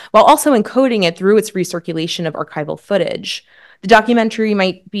dimensions while also encoding it through its recirculation of archival footage. The documentary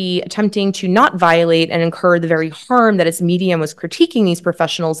might be attempting to not violate and incur the very harm that its medium was critiquing these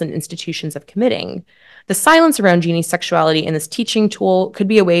professionals and institutions of committing. The silence around Jeannie's sexuality in this teaching tool could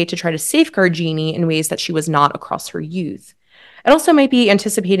be a way to try to safeguard Jeannie in ways that she was not across her youth. It also might be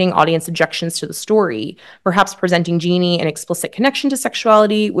anticipating audience objections to the story. Perhaps presenting Jeannie an explicit connection to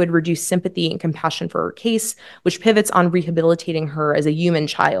sexuality would reduce sympathy and compassion for her case, which pivots on rehabilitating her as a human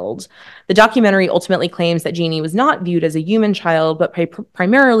child. The documentary ultimately claims that Jeannie was not viewed as a human child, but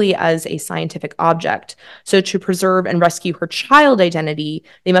primarily as a scientific object. So to preserve and rescue her child identity,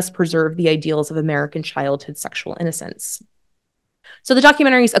 they must preserve the ideals of American childhood sexual innocence. So the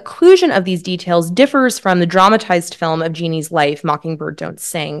documentary's occlusion of these details differs from the dramatized film of Jeannie's life, Mockingbird Don't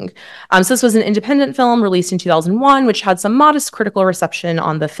Sing. So this was an independent film released in 2001, which had some modest critical reception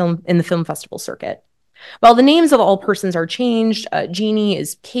on in the film festival circuit. While the names of all persons are changed, Jeannie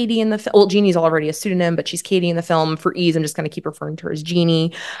is Katie in the film. Well, Jeannie's already a pseudonym, but she's Katie in the film. For ease, I'm just going to keep referring to her as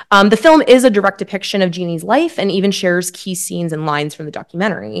Jeannie. The film is a direct depiction of Jeannie's life and even shares key scenes and lines from the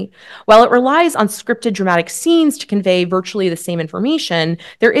documentary. While it relies on scripted dramatic scenes to convey virtually the same information,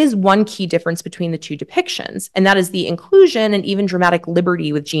 there is one key difference between the two depictions, and that is the inclusion and even dramatic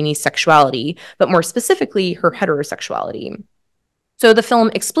liberty with Jeannie's sexuality, but more specifically, her heterosexuality. So the film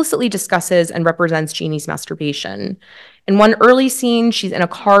explicitly discusses and represents Jeannie's masturbation. In one early scene, she's in a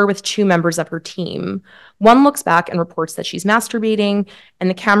car with two members of her team. One looks back and reports that she's masturbating, and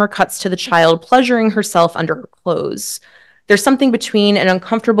the camera cuts to the child pleasuring herself under her clothes. There's something between an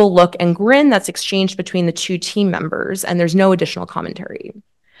uncomfortable look and grin that's exchanged between the two team members, and there's no additional commentary.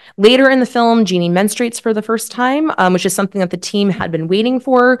 Later in the film, Jeannie menstruates for the first time, which is something that the team had been waiting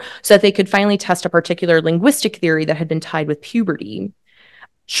for so that they could finally test a particular linguistic theory that had been tied with puberty.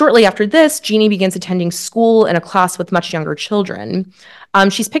 Shortly after this, Jeannie begins attending school in a class with much younger children.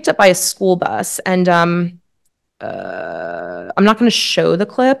 She's picked up by a school bus, and I'm not going to show the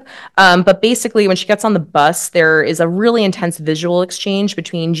clip, but basically when she gets on the bus, there is a really intense visual exchange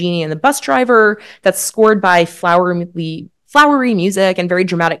between Jeannie and the bus driver that's scored by flowery music and very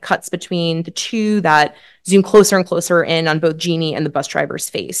dramatic cuts between the two that zoom closer and closer in on both Jeannie and the bus driver's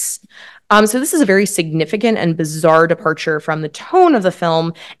face. So this is a very significant and bizarre departure from the tone of the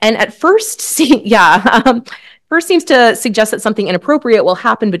film. And at first, first seems to suggest that something inappropriate will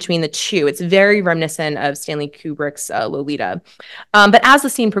happen between the two. It's very reminiscent of Stanley Kubrick's Lolita. But as the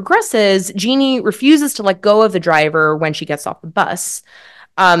scene progresses, Jeannie refuses to let go of the driver when she gets off the bus.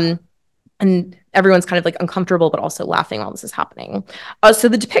 And everyone's kind of like uncomfortable, but also laughing while this is happening. So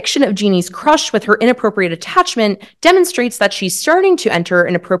the depiction of Jeannie's crush with her inappropriate attachment demonstrates that she's starting to enter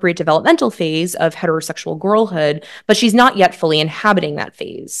an appropriate developmental phase of heterosexual girlhood, but she's not yet fully inhabiting that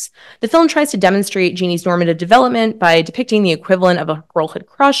phase. The film tries to demonstrate Jeannie's normative development by depicting the equivalent of a girlhood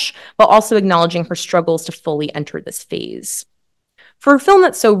crush, while also acknowledging her struggles to fully enter this phase. For a film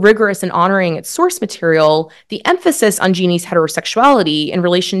that's so rigorous in honoring its source material, the emphasis on Jeannie's heterosexuality in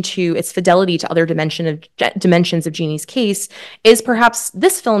relation to its fidelity to other dimensions of Jeannie's case is perhaps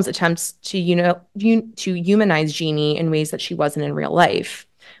this film's attempts to humanize Jeannie in ways that she wasn't in real life.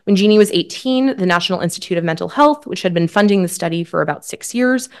 When Jeannie was 18, the National Institute of Mental Health, which had been funding the study for about 6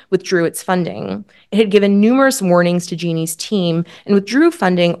 years, withdrew its funding. It had given numerous warnings to Jeannie's team and withdrew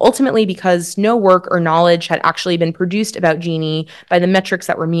funding ultimately because no work or knowledge had actually been produced about Jeannie by the metrics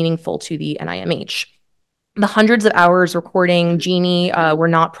that were meaningful to the NIMH. The hundreds of hours recording Jeannie were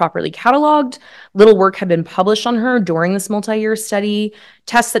not properly cataloged. Little work had been published on her during this multi-year study.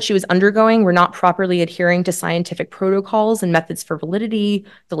 Tests that she was undergoing were not properly adhering to scientific protocols and methods for validity.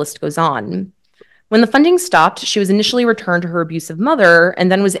 The list goes on. When the funding stopped, she was initially returned to her abusive mother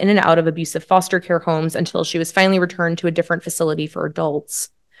and then was in and out of abusive foster care homes until she was finally returned to a different facility for adults.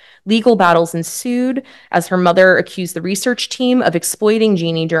 Legal battles ensued as her mother accused the research team of exploiting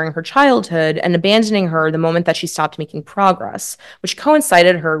Jeannie during her childhood and abandoning her the moment that she stopped making progress, which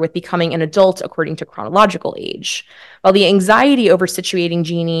coincided her with becoming an adult according to chronological age. While the anxiety over situating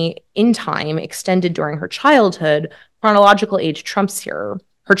Jeannie in time extended during her childhood, chronological age trumps here.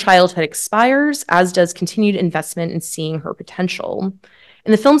 Her childhood expires, as does continued investment in seeing her potential.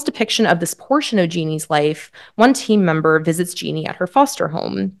 In the film's depiction of this portion of Jeannie's life, one team member visits Jeannie at her foster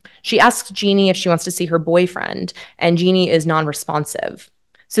home. She asks Jeannie if she wants to see her boyfriend, and Jeannie is non-responsive.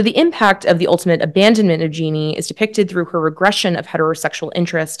 So the impact of the ultimate abandonment of Jeannie is depicted through her regression of heterosexual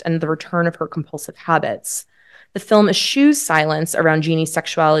interest and the return of her compulsive habits. The film eschews silence around Jeannie's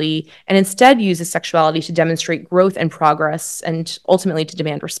sexuality and instead uses sexuality to demonstrate growth and progress and ultimately to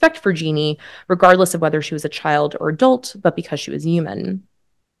demand respect for Jeannie, regardless of whether she was a child or adult, but because she was human.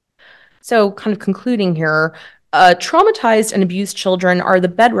 So kind of concluding here, traumatized and abused children are the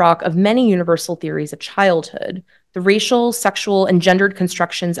bedrock of many universal theories of childhood. The racial, sexual, and gendered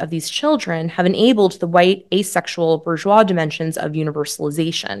constructions of these children have enabled the white, asexual, bourgeois dimensions of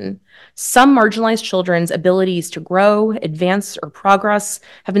universalization. Some marginalized children's abilities to grow, advance, or progress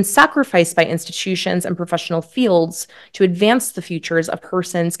have been sacrificed by institutions and professional fields to advance the futures of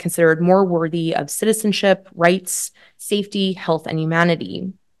persons considered more worthy of citizenship, rights, safety, health, and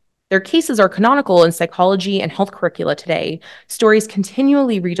humanity. Their cases are canonical in psychology and health curricula today, stories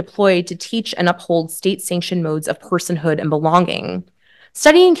continually redeployed to teach and uphold state-sanctioned modes of personhood and belonging.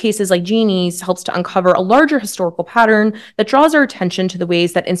 Studying cases like Jeannie's helps to uncover a larger historical pattern that draws our attention to the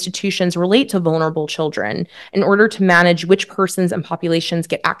ways that institutions relate to vulnerable children in order to manage which persons and populations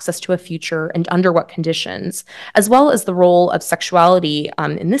get access to a future and under what conditions, as well as the role of sexuality,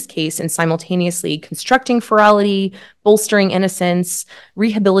 in this case, in simultaneously constructing ferality, bolstering innocence,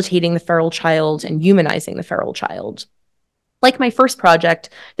 rehabilitating the feral child, and humanizing the feral child. Like my first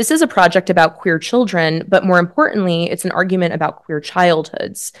project, this is a project about queer children, but more importantly, it's an argument about queer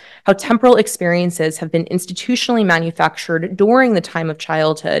childhoods, how temporal experiences have been institutionally manufactured during the time of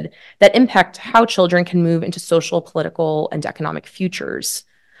childhood that impact how children can move into social, political, and economic futures.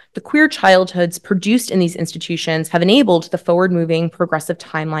 The queer childhoods produced in these institutions have enabled the forward-moving progressive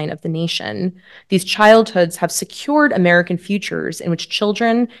timeline of the nation. These childhoods have secured American futures in which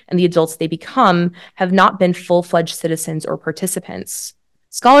children and the adults they become have not been full-fledged citizens or participants.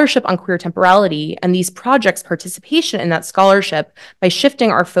 Scholarship on queer temporality and these projects' participation in that scholarship by shifting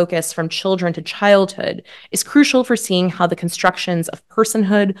our focus from children to childhood is crucial for seeing how the constructions of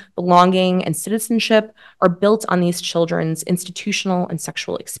personhood, belonging, and citizenship are built on these children's institutional and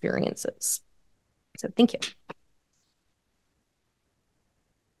sexual experiences. So thank you.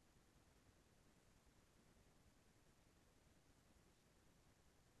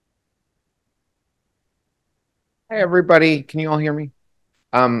 Hi, everybody. Can you all hear me?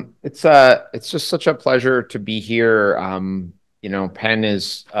 It's just such a pleasure to be here. You know, Penn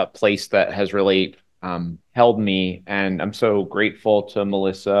is a place that has really held me, and I'm so grateful to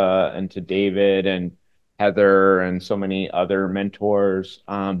Melissa and to David and Heather and so many other mentors.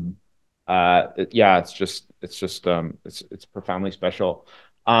 Yeah, it's profoundly special.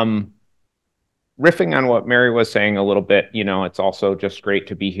 Riffing on what Mary was saying a little bit, you know, it's also just great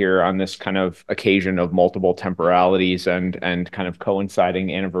to be here on this kind of occasion of multiple temporalities and kind of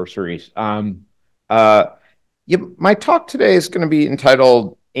coinciding anniversaries. My talk today is going to be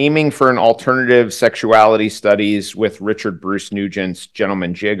entitled Aiming for an Alternative Sexuality Studies with Richard Bruce Nugent's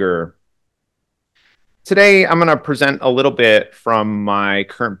Gentleman Jigger. Today, I'm going to present a little bit from my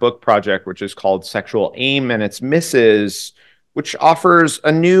current book project, which is called Sexual Aim and Its Misses, which offers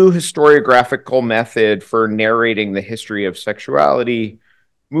a new historiographical method for narrating the history of sexuality,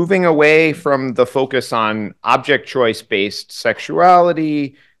 moving away from the focus on object choice-based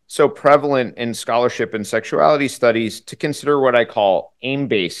sexuality, so prevalent in scholarship and sexuality studies, to consider what I call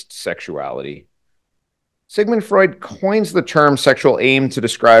aim-based sexuality. Sigmund Freud coins the term sexual aim to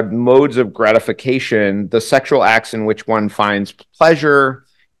describe modes of gratification, the sexual acts in which one finds pleasure,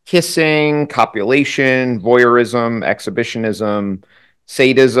 kissing, copulation, voyeurism, exhibitionism,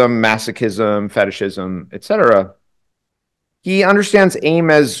 sadism, masochism, fetishism, etc. He understands aim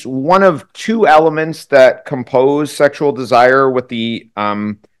as one of two elements that compose sexual desire, with the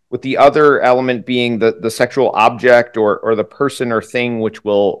other element being the sexual object or the person or thing which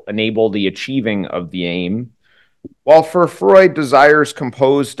will enable the achieving of the aim. While for Freud, desire is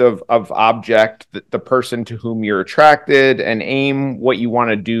composed of object, the person to whom you're attracted, and aim, what you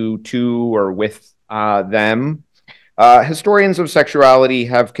want to do to or with them. Historians of sexuality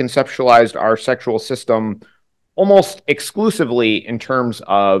have conceptualized our sexual system almost exclusively in terms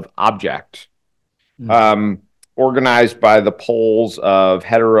of object, organized by the poles of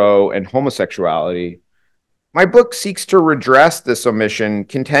hetero and homosexuality. My book seeks to redress this omission,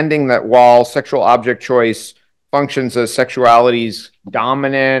 contending that while sexual object choice functions as sexuality's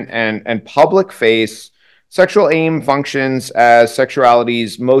dominant and public face, sexual aim functions as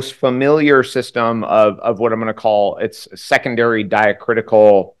sexuality's most familiar system of what I'm going to call its secondary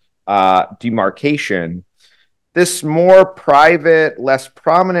diacritical demarcation. This more private, less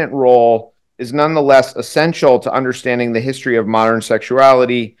prominent role is nonetheless essential to understanding the history of modern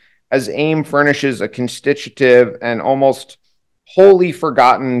sexuality, as aim furnishes a constitutive and almost wholly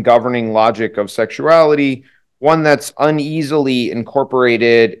forgotten governing logic of sexuality, one that's uneasily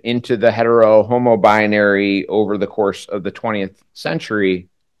incorporated into the hetero-homo binary over the course of the 20th century.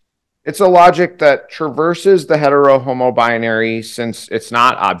 It's a logic that traverses the hetero-homo binary since it's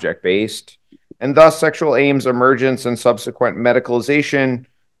not object-based, and thus sexual aim's emergence and subsequent medicalization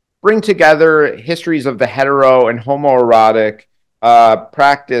bring together histories of the hetero and homoerotic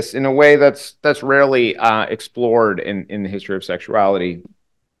practice in a way that's rarely explored in the history of sexuality.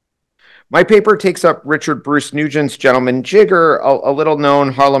 My paper takes up Richard Bruce Nugent's Gentleman Jigger, a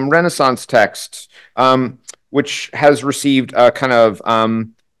little-known Harlem Renaissance text, which has received a kind of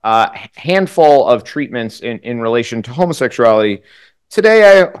handful of treatments in relation to homosexuality.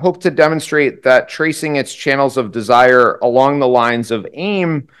 Today, I hope to demonstrate that tracing its channels of desire along the lines of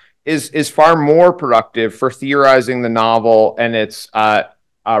aim is far more productive for theorizing the novel and its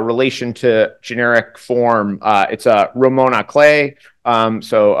relation to generic form, it's a Ramona Clay,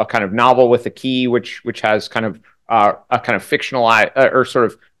 so a kind of novel with a key, which has kind of a kind of fictionalized or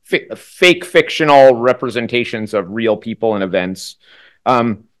sort of fake fictional representations of real people and events.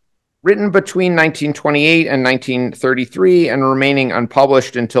 Written between 1928 and 1933 and remaining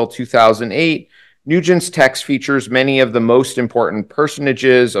unpublished until 2008, Nugent's text features many of the most important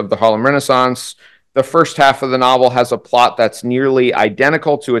personages of the Harlem Renaissance. The first half of the novel has a plot that's nearly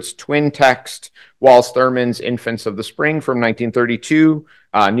identical to its twin text, Wallace Thurman's Infants of the Spring from 1932.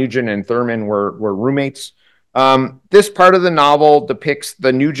 Nugent and Thurman were roommates. This part of the novel depicts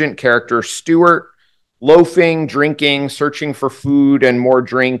the Nugent character Stuart loafing, drinking, searching for food and more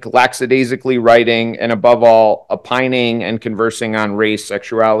drink, lackadaisically writing, and above all, opining and conversing on race,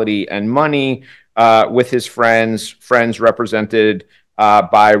 sexuality, and money with his friends represented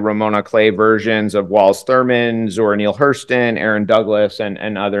by Ramona Clay versions of Wallace Thurman, Zora Neale Hurston, Aaron Douglas, and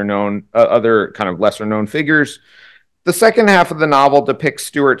other kind of lesser known figures. The second half of the novel depicts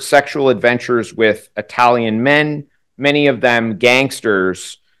Stuart's sexual adventures with Italian men, many of them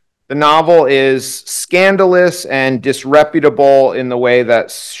gangsters. The novel is scandalous and disreputable in the way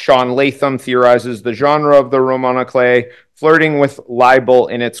that Sean Latham theorizes the genre of the Ramona Clay, flirting with libel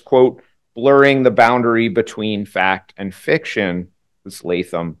in its, quote, blurring the boundary between fact and fiction. This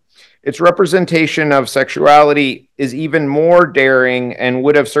Latham. Its representation of sexuality is even more daring and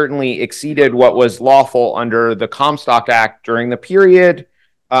would have certainly exceeded what was lawful under the Comstock Act during the period,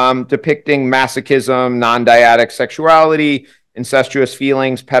 depicting masochism, non-dyadic sexuality, incestuous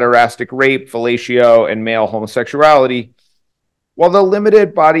feelings, pederastic rape, fellatio, and male homosexuality. While the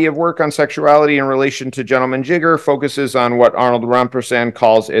limited body of work on sexuality in relation to Gentleman Jigger focuses on what Arnold Rampersad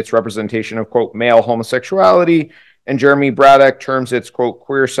calls its representation of, quote, male homosexuality, and Jeremy Braddock terms its, quote,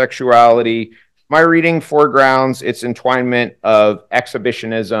 queer sexuality, my reading foregrounds its entwinement of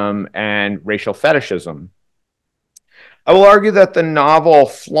exhibitionism and racial fetishism. I will argue that the novel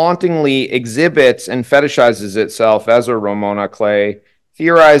flauntingly exhibits and fetishizes itself as a Ramona Clay,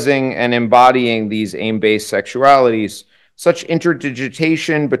 theorizing and embodying these aim-based sexualities. Such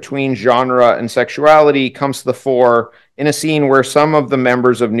interdigitation between genre and sexuality comes to the fore in a scene where some of the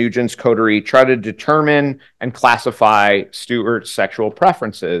members of Nugent's coterie try to determine and classify Stuart's sexual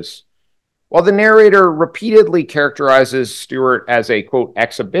preferences. While the narrator repeatedly characterizes Stuart as a, quote,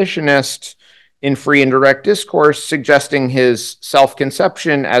 exhibitionist in free and direct discourse, suggesting his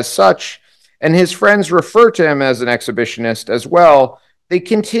self-conception as such, and his friends refer to him as an exhibitionist as well, they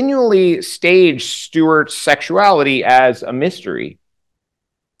continually stage Stuart's sexuality as a mystery.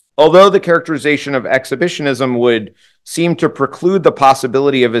 Although the characterization of exhibitionism would seem to preclude the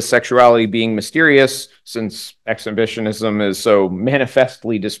possibility of his sexuality being mysterious, since exhibitionism is so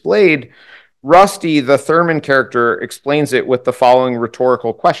manifestly displayed, Rusty, the Thurman character, explains it with the following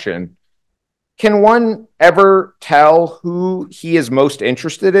rhetorical question. Can one ever tell who he is most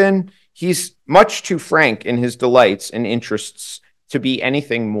interested in? He's much too frank in his delights and interests to be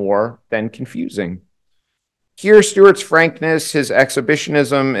anything more than confusing. Here, Stuart's frankness, his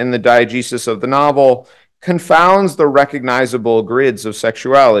exhibitionism in the diegesis of the novel, confounds the recognizable grids of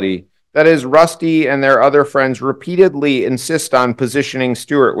sexuality. That is, Rusty and their other friends repeatedly insist on positioning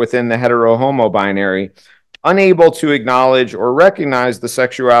Stuart within the hetero-homo binary, unable to acknowledge or recognize the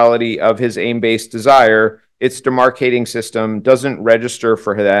sexuality of his aim-based desire. Its demarcating system doesn't register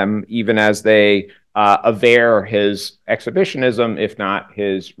for them, even as they aver his exhibitionism, if not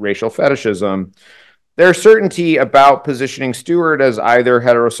his racial fetishism. Their certainty about positioning Stuart as either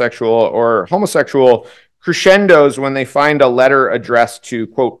heterosexual or homosexual crescendos when they find a letter addressed to,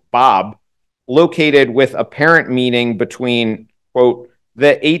 quote, Bob, located with apparent meaning between, quote,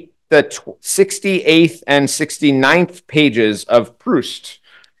 the 68th and 69th pages of Proust,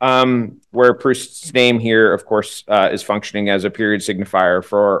 where Proust's name here, of course, is functioning as a period signifier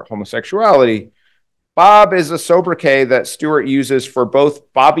for homosexuality. Bob is a sobriquet that Stuart uses for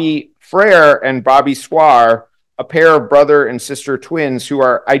both Bobby Frere and Bobby Soir, a pair of brother and sister twins who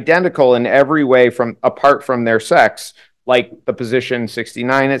are identical in every way apart from their sex, like the position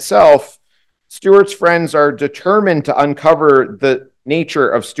 69 itself. Stuart's friends are determined to uncover the nature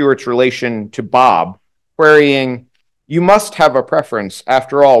of Stuart's relation to Bob, querying, you must have a preference.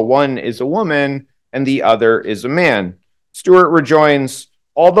 After all, one is a woman and the other is a man. Stuart rejoins,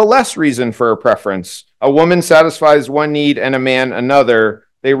 all the less reason for a preference. A woman satisfies one need and a man another.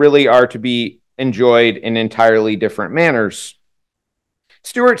 They really are to be enjoyed in entirely different manners.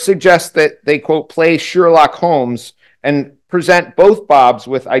 Stuart suggests that they, quote, play Sherlock Holmes and present both Bobs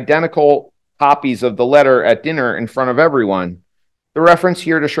with identical copies of the letter at dinner in front of everyone. The reference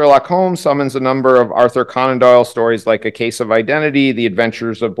here to Sherlock Holmes summons a number of Arthur Conan Doyle stories like A Case of Identity, The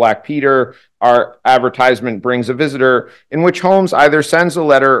Adventures of Black Peter, Our Advertisement Brings a Visitor, in which Holmes either sends a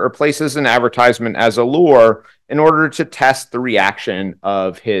letter or places an advertisement as a lure in order to test the reaction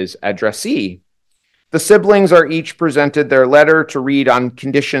of his addressee. The siblings are each presented their letter to read on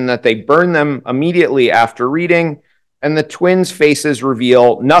condition that they burn them immediately after reading, and the twins' faces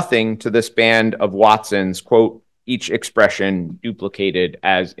reveal nothing to this band of Watsons, quote, each expression duplicated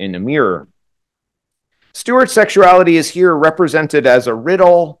as in a mirror. Stuart's sexuality is here represented as a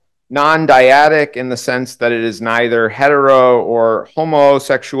riddle, non-dyadic in the sense that it is neither hetero or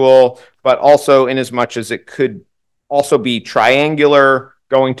homosexual, but also in as much as it could also be triangular,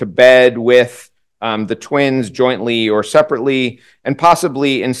 going to bed with the twins jointly or separately, and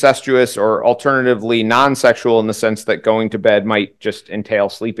possibly incestuous or alternatively non-sexual in the sense that going to bed might just entail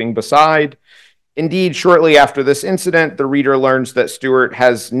sleeping beside. Indeed, shortly after this incident, the reader learns that Stuart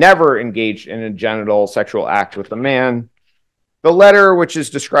has never engaged in a genital sexual act with a man. The letter, which is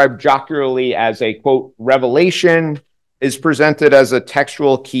described jocularly as a, quote, revelation, is presented as a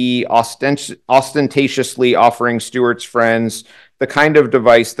textual key ostentatiously offering Stuart's friends the kind of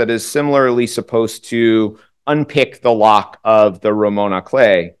device that is similarly supposed to unpick the lock of the Ramona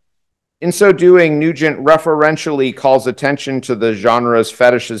Clay. In so doing, Nugent referentially calls attention to the genre's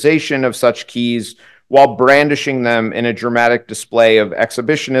fetishization of such keys while brandishing them in a dramatic display of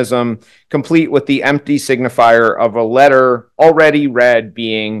exhibitionism, complete with the empty signifier of a letter already read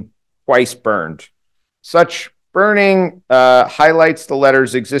being twice burned. Such burning highlights the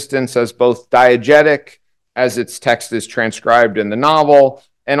letter's existence as both diegetic, as its text is transcribed in the novel,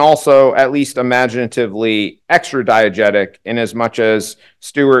 and also at least imaginatively extra diegetic in as much as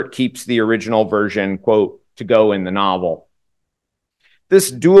Stuart keeps the original version, quote, to go in the novel.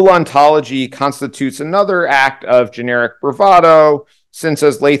 This dual ontology constitutes another act of generic bravado, since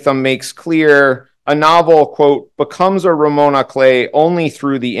as Latham makes clear, a novel, quote, becomes a Ramona Clay only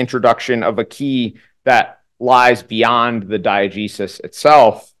through the introduction of a key that lies beyond the diegesis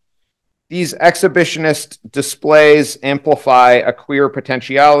itself. These exhibitionist displays amplify a queer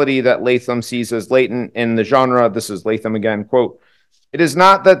potentiality that Latham sees as latent in the genre. This is Latham again, quote, it is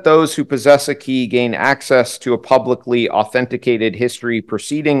not that those who possess a key gain access to a publicly authenticated history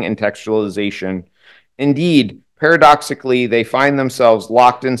preceding intextualization. Indeed, paradoxically, they find themselves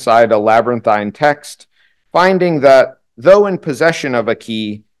locked inside a labyrinthine text, finding that, though in possession of a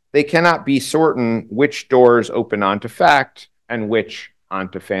key, they cannot be certain which doors open onto fact and which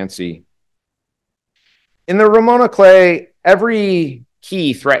onto fancy. In the Ramona Clay, every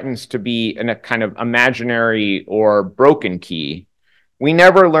key threatens to be a kind of imaginary or broken key. We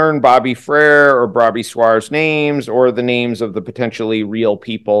never learn Bobby Frere or Bobby Soire's names or the names of the potentially real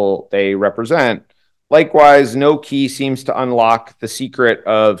people they represent. Likewise, no key seems to unlock the secret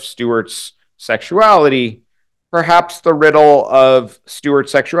of Stuart's sexuality. Perhaps the riddle of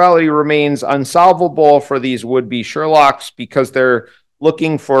Stuart's sexuality remains unsolvable for these would-be Sherlocks because they're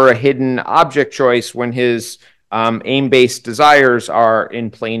looking for a hidden object choice when his aim-based desires are in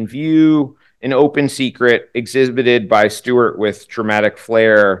plain view, an open secret exhibited by Stuart with dramatic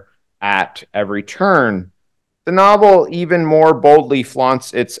flair at every turn. The novel even more boldly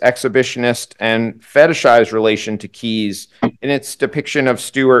flaunts its exhibitionist and fetishized relation to keys in its depiction of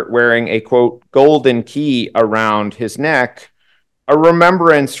Stuart wearing a, quote, golden key around his neck, a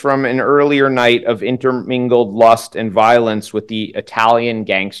remembrance from an earlier night of intermingled lust and violence with the Italian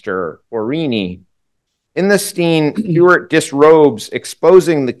gangster Orini. In this scene, Stuart disrobes,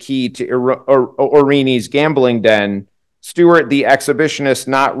 exposing the key to Orini's gambling den. Stuart, the exhibitionist,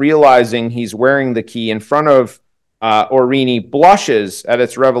 not realizing he's wearing the key in front of Orini, blushes at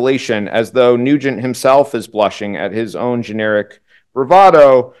its revelation as though Nugent himself is blushing at his own generic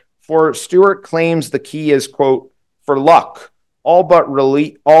bravado, for Stuart claims the key is, quote, for luck, all but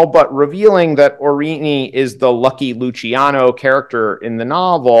revealing that Orini is the lucky Luciano character in the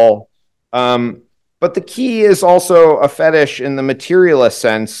novel. But the key is also a fetish in the materialist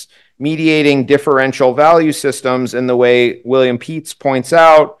sense, mediating differential value systems in the way William Peets points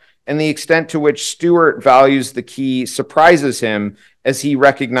out, and the extent to which Stuart values the key surprises him as he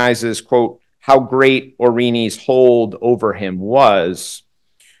recognizes, quote, how great Orini's hold over him was.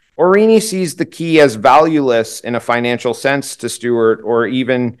 Orini sees the key as valueless in a financial sense to Stuart, or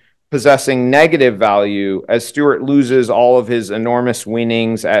even possessing negative value, as Stuart loses all of his enormous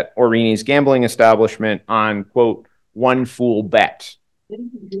winnings at Orini's gambling establishment on, quote, one fool bet.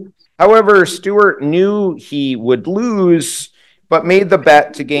 However, Stuart knew he would lose, but made the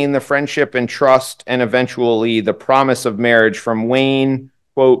bet to gain the friendship and trust and eventually the promise of marriage from Wayne,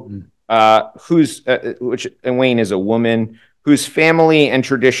 quote, Wayne is a woman, whose family and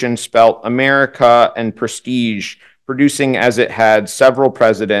tradition spelt America and prestige, producing as it had several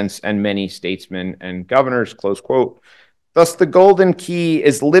presidents and many statesmen and governors, close quote. Thus, the golden key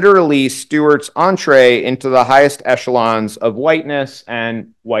is literally Stuart's entree into the highest echelons of whiteness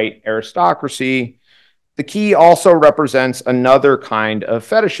and white aristocracy. The key also represents another kind of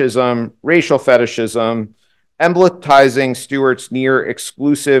fetishism, racial fetishism, emblematizing Stuart's near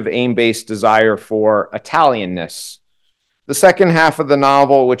exclusive aim-based desire for Italianness. The second half of the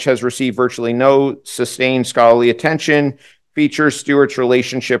novel, which has received virtually no sustained scholarly attention, features Stuart's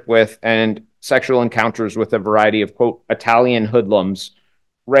relationship with and sexual encounters with a variety of, quote, Italian hoodlums,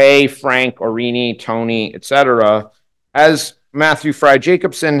 Ray, Frank, Orini, Tony, etc. As Matthew Fry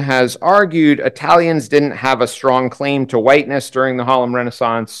Jacobson has argued, Italians didn't have a strong claim to whiteness during the Harlem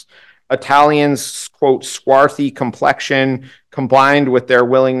Renaissance. Italians', quote, swarthy complexion, combined with their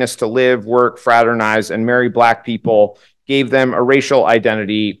willingness to live, work, fraternize, and marry Black people, gave them a racial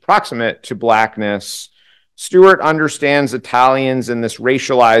identity proximate to Blackness. Stuart understands Italians in this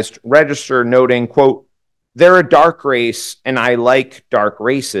racialized register, noting, quote, they're a dark race, and I like dark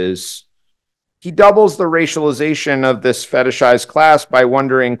races. He doubles the racialization of this fetishized class by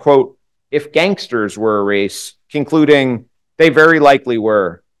wondering, quote, if gangsters were a race, concluding they very likely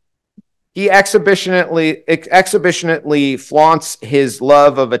were. He exhibitionally flaunts his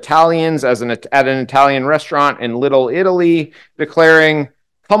love of Italians at an Italian restaurant in Little Italy, declaring,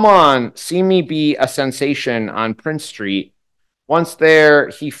 come on, see me be a sensation on Prince Street. Once there,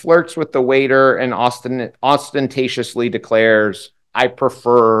 he flirts with the waiter and ostentatiously declares, I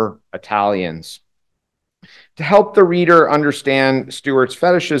prefer Italians. To help the reader understand Stuart's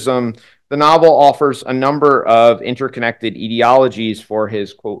fetishism, the novel offers a number of interconnected etiologies for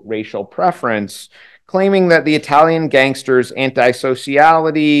his, quote, racial preference, claiming that the Italian gangsters'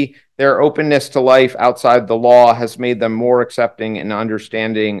 antisociality, their openness to life outside the law has made them more accepting and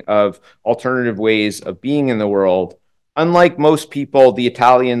understanding of alternative ways of being in the world. Unlike most people, the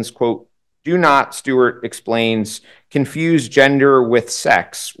Italians, quote, do not, Stuart explains, confuse gender with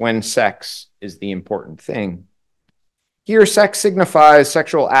sex when sex is the important thing. Here, sex signifies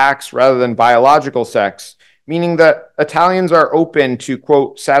sexual acts rather than biological sex, meaning that Italians are open to,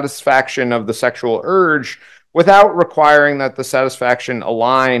 quote, satisfaction of the sexual urge without requiring that the satisfaction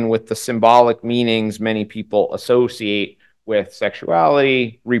align with the symbolic meanings many people associate with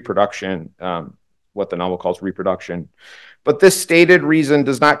sexuality, reproduction, what the novel calls reproduction. But this stated reason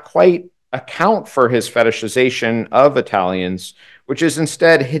does not quite account for his fetishization of Italians, which is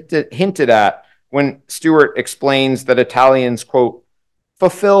instead hinted at when Stuart explains that Italians, quote,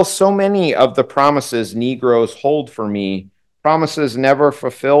 fulfill so many of the promises Negroes hold for me, promises never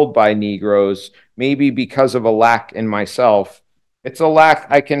fulfilled by Negroes, maybe because of a lack in myself. It's a lack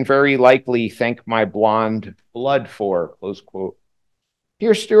I can very likely thank my blonde blood for, close quote.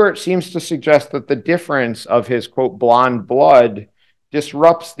 Here, Stuart seems to suggest that the difference of his, quote, blonde blood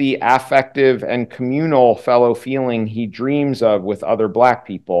disrupts the affective and communal fellow feeling he dreams of with other Black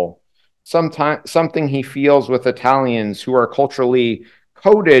people. Something he feels with Italians who are culturally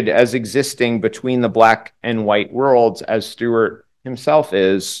coded as existing between the Black and white worlds, as Stuart himself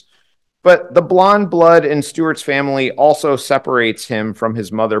is. But the blonde blood in Stuart's family also separates him from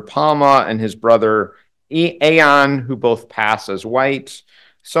his mother Palma and his brother Aeon, who both pass as white,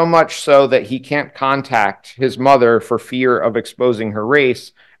 so much so that he can't contact his mother for fear of exposing her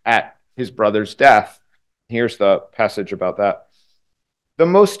race at his brother's death. Here's the passage about that. The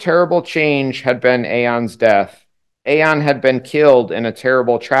most terrible change had been Aeon's death. Aeon had been killed in a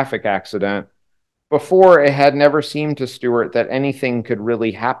terrible traffic accident. Before, it had never seemed to Stuart that anything could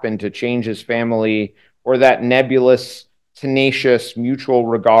really happen to change his family, or that nebulous, tenacious, mutual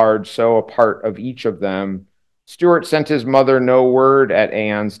regard so a part of each of them. Stuart sent his mother no word at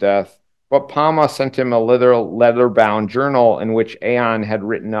Aeon's death, but Palma sent him a little leather-bound journal in which Aeon had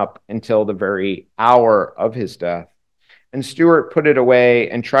written up until the very hour of his death. And Stuart put it away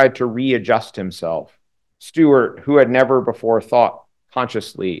and tried to readjust himself. Stuart, who had never before thought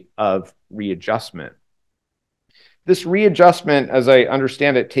consciously of readjustment. This readjustment, as I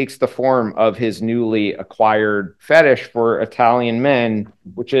understand it, takes the form of his newly acquired fetish for Italian men,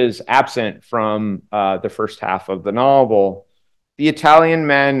 which is absent from the first half of the novel. The Italian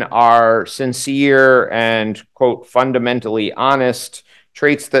men are sincere and, quote, fundamentally honest,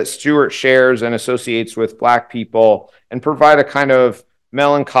 traits that Stuart shares and associates with Black people, and provide a kind of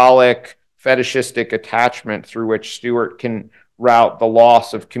melancholic, fetishistic attachment through which Stuart can route the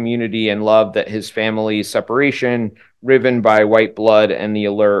loss of community and love that his family's separation, riven by white blood and the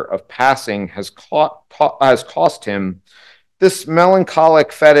allure of passing, has cost him. This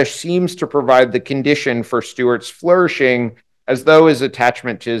melancholic fetish seems to provide the condition for Stuart's flourishing as though his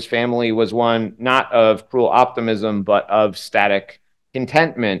attachment to his family was one not of cruel optimism, but of static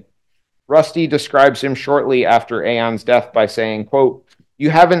contentment. Rusty describes him shortly after Aeon's death by saying, quote,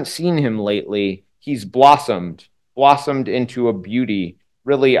 "You haven't seen him lately. He's blossomed into a beauty.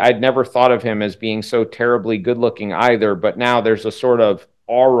 Really, I'd never thought of him as being so terribly good looking either, but now there's a sort of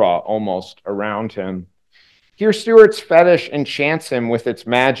aura almost around him." Here, Stewart's fetish enchants him with its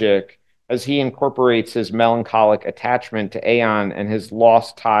magic as he incorporates his melancholic attachment to Aeon and his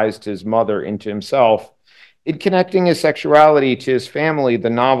lost ties to his mother into himself. In connecting his sexuality to his family, the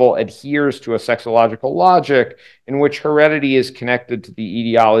novel adheres to a sexological logic in which heredity is connected to the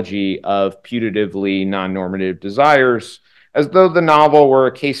etiology of putatively non-normative desires, as though the novel were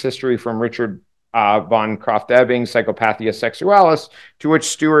a case history from Richard von Krafft-Ebing's Psychopathia Sexualis, to which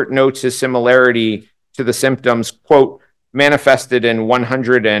Stewart notes his similarity to the symptoms, quote, "manifested in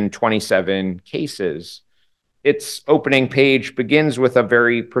 127 cases." Its opening page begins with a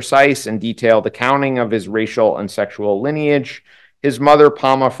very precise and detailed accounting of his racial and sexual lineage. His mother,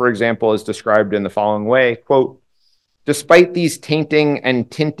 Palma, for example, is described in the following way, quote, "Despite these tainting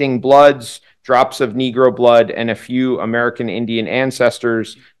and tinting bloods, drops of Negro blood, and a few American Indian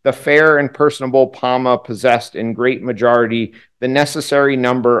ancestors, the fair and personable Palma possessed in great majority the necessary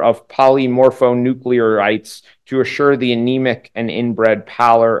number of polymorphonuclearites to assure the anemic and inbred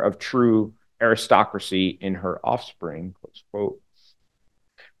pallor of true aristocracy in her offspring," close quote.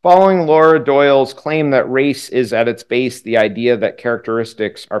 Following Laura Doyle's claim that race is at its base the idea that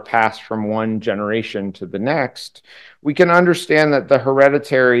characteristics are passed from one generation to the next, we can understand that the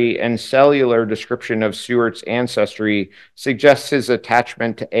hereditary and cellular description of Stewart's ancestry suggests his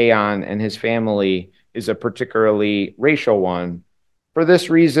attachment to Aeon and his family is a particularly racial one. For this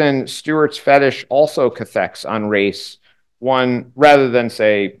reason, Stewart's fetish also cathects on race, one rather than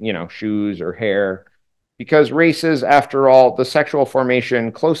say, shoes or hair, because race is, after all, the sexual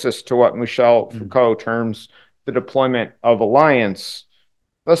formation closest to what Michel Foucault terms the deployment of alliance.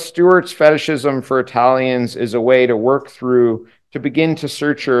 Thus, Stewart's fetishism for Italians is a way to work through, to begin to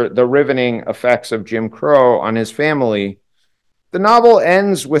search the riveting effects of Jim Crow on his family. The novel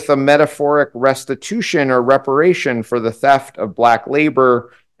ends with a metaphoric restitution or reparation for the theft of Black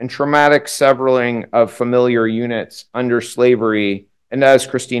labor and traumatic severing of familiar units under slavery, and as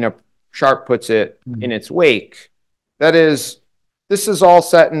Christina Sharp puts it, in its wake. That is, this is all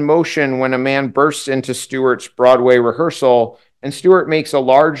set in motion when a man bursts into Stewart's Broadway rehearsal, and Stewart makes a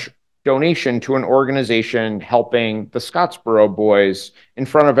large donation to an organization helping the Scottsboro Boys in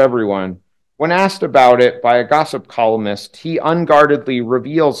front of everyone. When asked about it by a gossip columnist, he unguardedly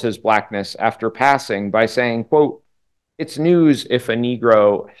reveals his Blackness after passing by saying, quote, "It's news if a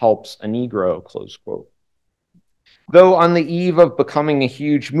Negro helps a Negro," close quote. Though on the eve of becoming a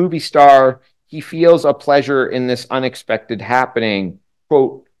huge movie star, he feels a pleasure in this unexpected happening.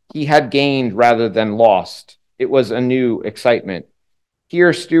 Quote, "He had gained rather than lost. It was a new excitement."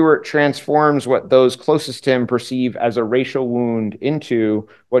 Here, Stewart transforms what those closest to him perceive as a racial wound into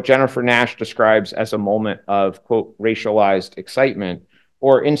what Jennifer Nash describes as a moment of, quote, "racialized excitement,"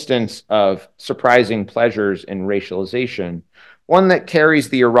 or instance of surprising pleasures in racialization, one that carries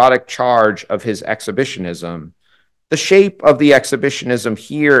the erotic charge of his exhibitionism. The shape of the exhibitionism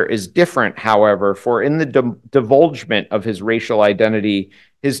here is different, however, for in the divulgement of his racial identity,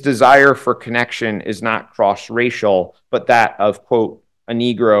 his desire for connection is not cross-racial, but that of, quote, "a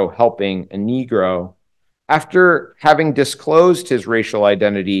Negro helping a Negro." After having disclosed his racial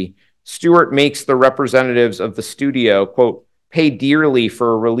identity, Stewart makes the representatives of the studio, quote, "pay dearly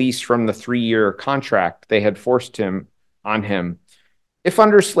for a release from the 3-year contract they had forced on him. If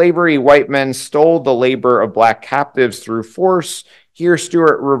under slavery, white men stole the labor of Black captives through force, here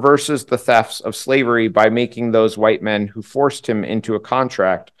Stewart reverses the thefts of slavery by making those white men who forced him into a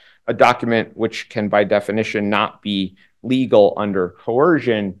contract, a document which can by definition not be legal under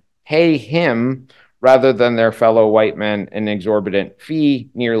coercion, pay him rather than their fellow white men an exorbitant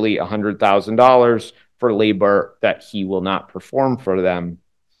fee, nearly $100,000, for labor that he will not perform for them.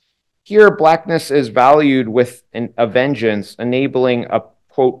 Here, Blackness is valued with a vengeance, enabling a,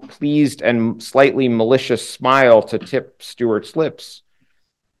 quote, "pleased and slightly malicious smile to tip Stewart's lips."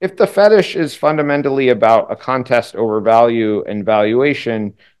 If the fetish is fundamentally about a contest over value and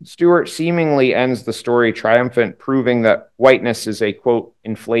valuation, Stewart seemingly ends the story triumphant, proving that whiteness is a, quote,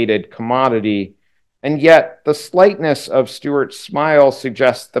 "inflated commodity." And yet, the slightness of Stewart's smile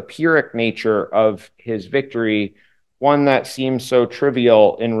suggests the Pyrrhic nature of his victory, one that seems so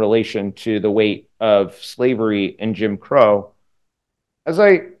trivial in relation to the weight of slavery and Jim Crow. As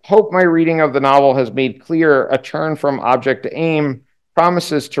I hope my reading of the novel has made clear, a turn from object to aim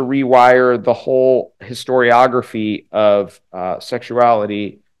promises to rewire the whole historiography of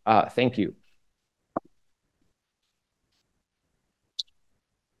sexuality. Thank you.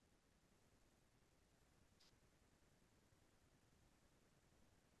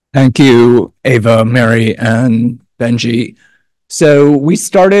 Thank you, Ava, Mary, and Benjy. So we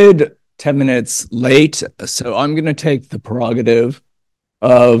started 10 minutes late, so I'm going to take the prerogative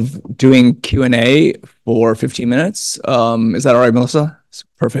of doing Q&A for 15 minutes. Is that all right, Melissa?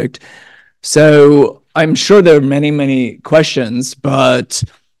 Perfect. So I'm sure there are many, many questions, but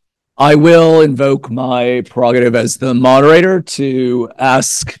I will invoke my prerogative as the moderator to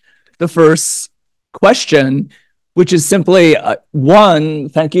ask the first question, which is simply, one,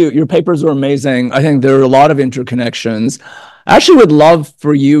 thank you. Your papers were amazing. I think there are a lot of interconnections. I actually would love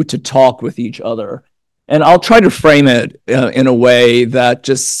for you to talk with each other. And I'll try to frame it in a way that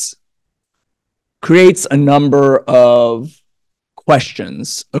just creates a number of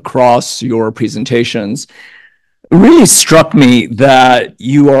questions across your presentations. It really struck me that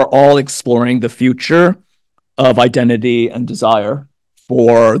you are all exploring the future of identity and desire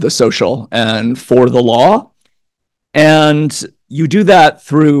for the social and for the law. And you do that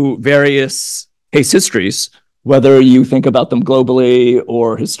through various case histories, whether you think about them globally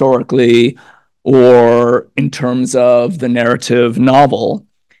or historically, or in terms of the narrative novel.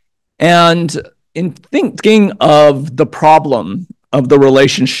 And in thinking of the problem of the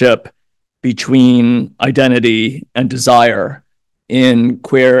relationship between identity and desire in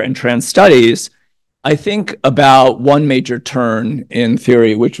queer and trans studies, I think about one major turn in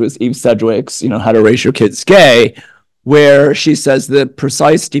theory, which was Eve Sedgwick's, How to Raise Your Kids Gay, where she says the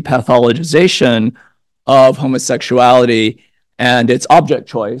precise depathologization of homosexuality and its object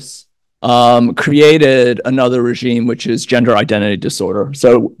choice created another regime, which is gender identity disorder.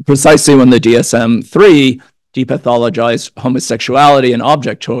 So precisely when the DSM-3 depathologized homosexuality and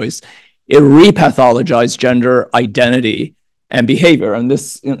object choice, it repathologized gender identity and behavior. And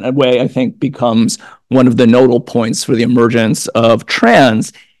this, in a way, I think becomes one of the nodal points for the emergence of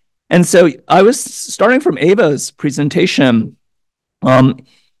trans. And so I was starting from Ava's presentation.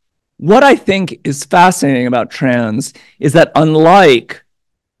 What I think is fascinating about trans is that unlike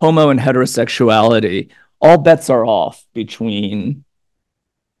homo and heterosexuality, all bets are off between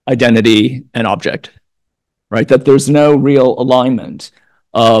identity and object, right? That there's no real alignment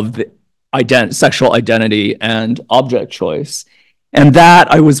of the sexual identity and object choice. And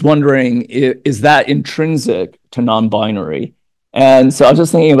that, I was wondering, is that intrinsic to non-binary? And so I was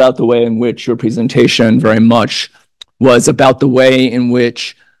just thinking about the way in which your presentation very much was about the way in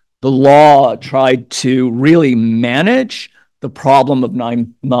which the law tried to really manage the problem of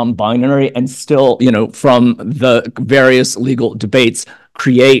non-binary and still, from the various legal debates,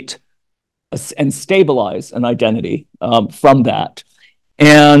 create and stabilize an identity from that.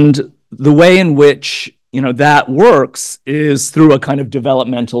 And the way in which that works is through a kind of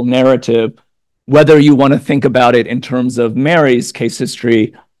developmental narrative, whether you want to think about it in terms of Mary's case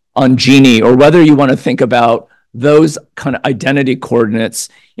history on Jeannie, or whether you want to think about those kind of identity coordinates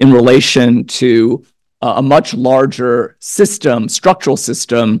in relation to a much larger system, structural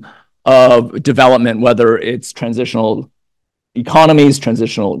system of development, whether it's transitional economies,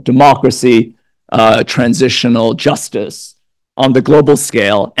 transitional democracy, transitional justice on the global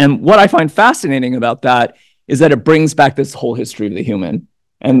scale. And what I find fascinating about that is that it brings back this whole history of the human.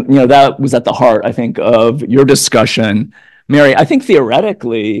 And that was at the heart, I think, of your discussion. Mary, I think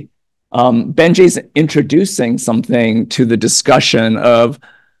theoretically, Benjy's introducing something to the discussion of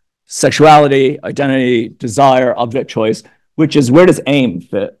sexuality, identity, desire, object choice, which is, where does aim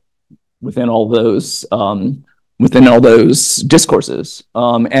fit within all those discourses?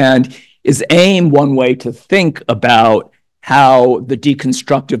 And is aim one way to think about how the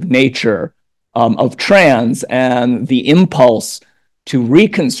deconstructive nature of trans and the impulse to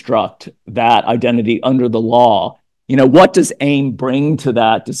reconstruct that identity under the law, what does aim bring to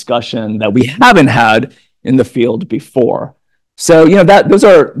that discussion that we haven't had in the field before? So,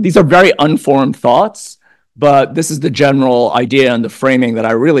 these are very unformed thoughts, but this is the general idea and the framing that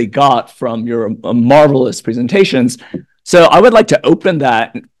I really got from your marvelous presentations. So I would like to open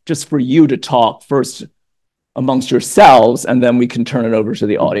that just for you to talk first amongst yourselves, and then we can turn it over to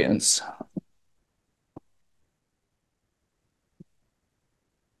the audience.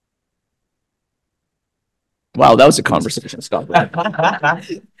 Wow, that was a conversation, Scott.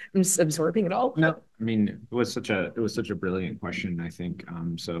 I'm just absorbing it all. No, I mean, it was such a brilliant question, I think.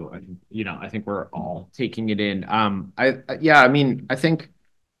 So I think, I think we're all taking it in. I think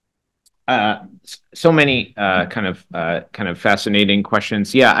so many kind of fascinating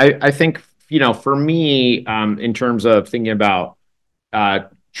questions. Yeah, I think, for me, in terms of thinking about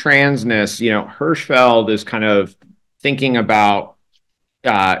transness, Hirschfeld is kind of thinking about,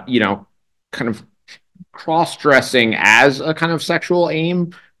 kind of cross-dressing as a kind of sexual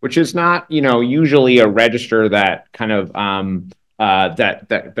aim, which is not, usually a register that kind of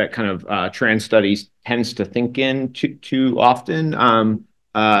trans studies tends to think in too often.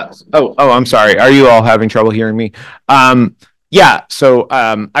 I'm sorry. Are you all having trouble hearing me? Yeah, so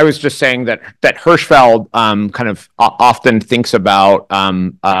I was just saying that Hirschfeld kind of often thinks about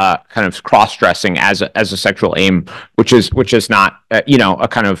kind of cross-dressing as a sexual aim, which is not a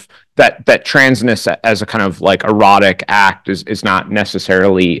kind of that transness as a kind of like erotic act is not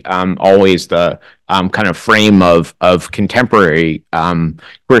necessarily always the kind of frame of contemporary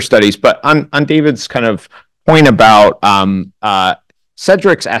queer studies. But on David's kind of point about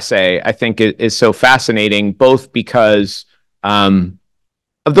Cedric's essay, I think is so fascinating, both because of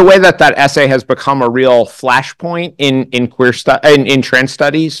the way that essay has become a real flashpoint in in trans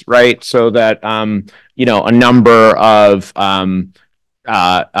studies, right? So that a number of kind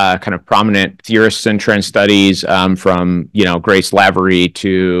of prominent theorists in trans studies, from Grace Lavery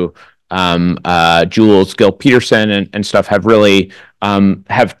to Jules Gill Peterson and stuff, have really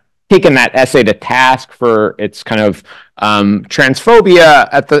have taken that essay to task for its kind of transphobia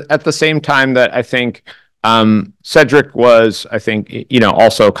at the same time that I think Cedric was, I think,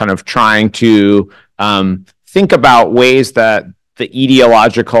 also kind of trying to think about ways that the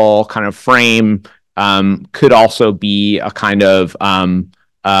ideological kind of frame could also be a kind of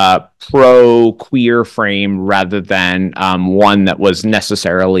pro-queer frame rather than one that was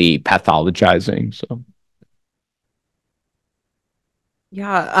necessarily pathologizing. So,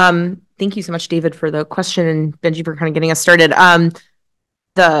 yeah, thank you so much, David, for the question, and Benjy for kind of getting us started.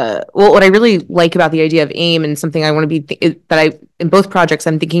 What I really like about the idea of AIM, and something I want to be in both projects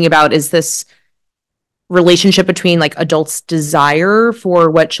I'm thinking about, is this relationship between like adults' desire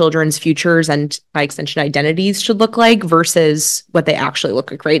for what children's futures and by extension identities should look like versus what they actually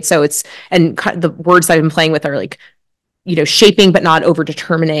look like, right? So the words I've been playing with are like, shaping but not over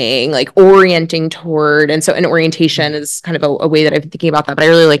determining, like orienting toward. And so an orientation is kind of a way that I've been thinking about that. But I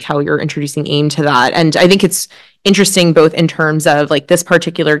really like how you're introducing AIM to that. And I think it's interesting both in terms of like this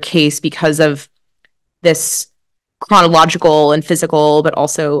particular case because of this chronological and physical, but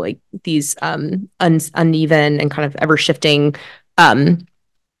also like these uneven and kind of ever shifting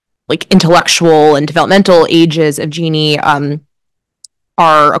like intellectual and developmental ages of Jeannie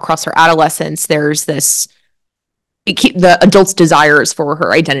are across her adolescence. There's this the adult's desires for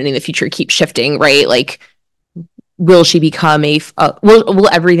her identity in the future keep shifting, right? Like, will she become will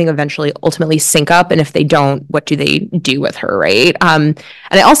everything eventually ultimately sync up? And if they don't, what do they do with her, right? And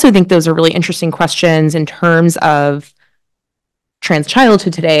I also think those are really interesting questions in terms of trans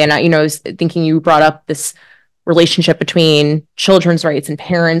childhood today. And I was thinking you brought up this relationship between children's rights and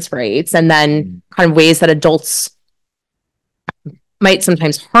parents' rights, and then kind of ways that adults might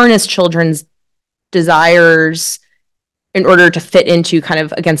sometimes harness children's desires in order to fit into kind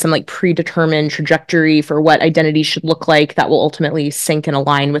of, again, some like predetermined trajectory for what identity should look like that will ultimately sync and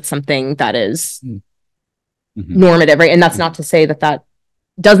align with something that is normative, right? And that's not to say that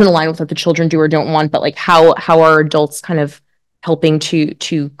doesn't align with what the children do or don't want, but like how are adults kind of helping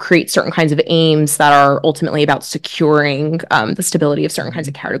to create certain kinds of aims that are ultimately about securing the stability of certain kinds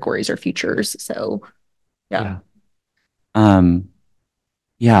of categories or futures. So, yeah.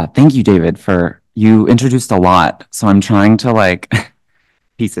 Yeah, thank you, David, you introduced a lot, so I'm trying to like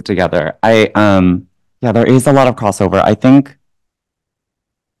piece it together. Yeah, there is a lot of crossover. I think,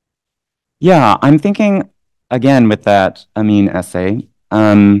 yeah, I'm thinking again with that essay,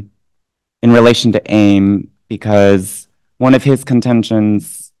 in relation to AIM, because one of his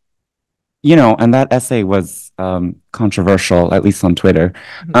contentions, and that essay was controversial, at least on Twitter.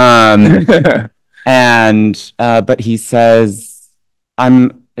 But he says,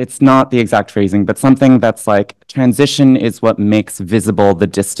 it's not the exact phrasing, but something that's like, transition is what makes visible the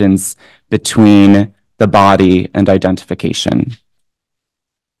distance between the body and identification.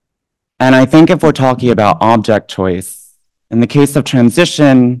 And I think if we're talking about object choice, in the case of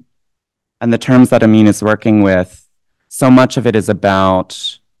transition and the terms that Amin is working with, so much of it is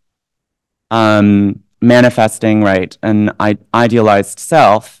about manifesting, right, an idealized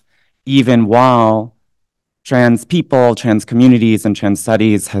self, even while trans people, trans communities, and trans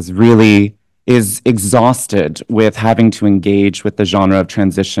studies is exhausted with having to engage with the genre of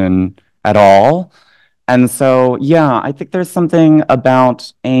transition at all. And so, yeah, I think there's something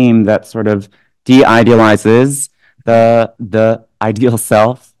about AIM that sort of de-idealizes the ideal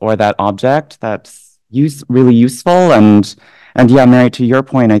self or that object that's really useful. And yeah, Mary, to your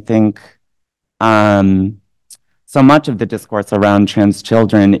point, I think so much of the discourse around trans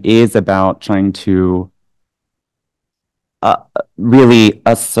children is about trying to really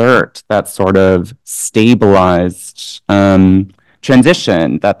assert that sort of stabilized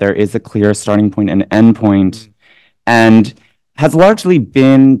transition, that there is a clear starting point and end point, and has largely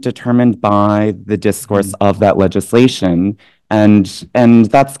been determined by the discourse of that legislation. And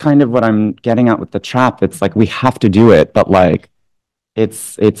that's kind of what I'm getting at with the trap. It's like, we have to do it, but like,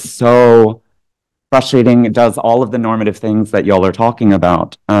 it's so frustrating. It does all of the normative things that y'all are talking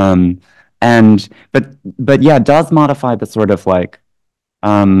about. But yeah, it does modify the sort of like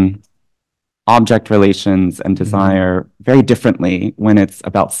object relations and desire very differently when it's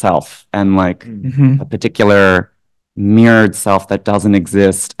about self and like a particular mirrored self that doesn't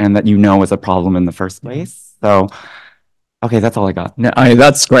exist and that you know is a problem in the first place. So, okay, that's all I got. No,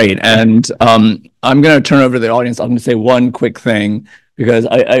 that's great. And I'm going to turn over to the audience. I'm going to say one quick thing, because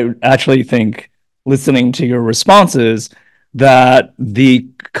I actually think, listening to your responses, that the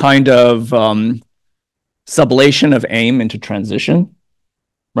kind of sublation of aim into transition,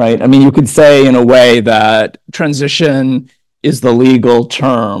 right? I mean, you could say in a way that transition is the legal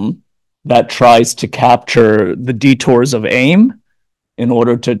term that tries to capture the detours of aim in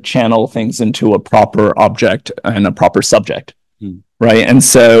order to channel things into a proper object and a proper subject, right? And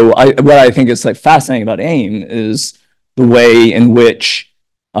so what I think is like fascinating about aim is the way in which,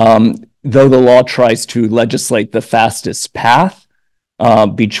 though the law tries to legislate the fastest path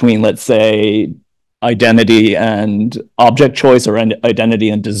between, let's say, identity and object choice, or identity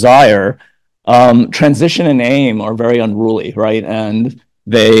and desire, transition and aim are very unruly, right? And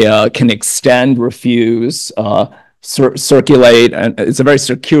they can extend, refuse, circulate, and it's a very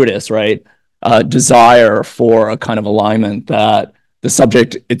circuitous, right, desire for a kind of alignment that the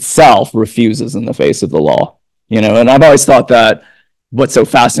subject itself refuses in the face of the law. You know, and I've always thought that what's so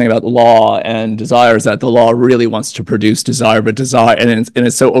fascinating about the law and desire is that the law really wants to produce desire, but desire, and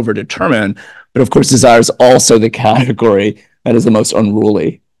it's so overdetermined. But of course, desire is also the category that is the most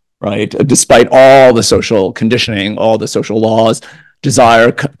unruly, right? Despite all the social conditioning, all the social laws,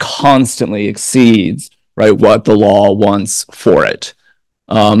 desire constantly exceeds, right, what the law wants for it.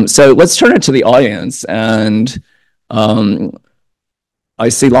 So let's turn it to the audience, and I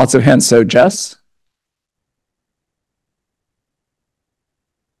see lots of hands. So Jess?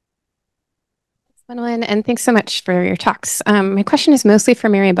 And thanks so much for your talks. My question is mostly for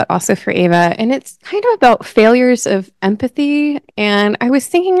Mary, but also for Ava, and it's kind of about failures of empathy. And I was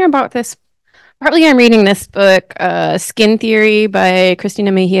thinking about this, partly I'm reading this book, Skin Theory by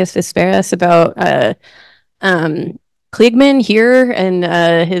Cristina Mejias Vesperas, about Kliegman here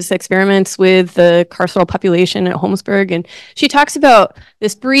and his experiments with the carceral population at Holmesburg. And she talks about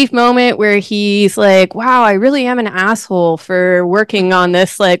this brief moment where he's like, wow, I really am an asshole for working on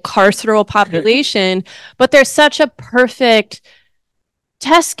this like carceral population, but there's such a perfect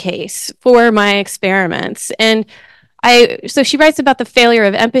test case for my experiments. And so she writes about the failure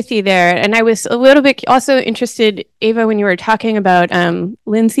of empathy there. And I was a little bit also interested, Ava, when you were talking about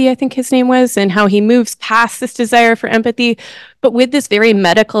Lindsay, I think his name was, and how he moves past this desire for empathy, but with this very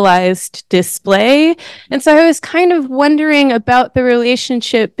medicalized display. And so I was kind of wondering about the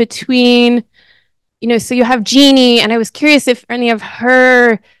relationship between, you know, so you have Jeannie, and I was curious if any of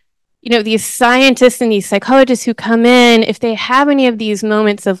her, you know, these scientists and these psychologists who come in, if they have any of these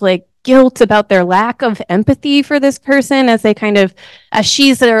moments of like guilt about their lack of empathy for this person, as they kind of, as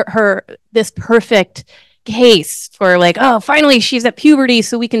she's her this perfect case for like, oh, finally she's at puberty,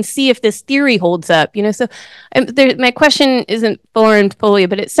 so we can see if this theory holds up, you know. So my question isn't formed fully,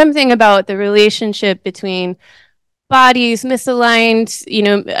 but it's something about the relationship between bodies, misaligned,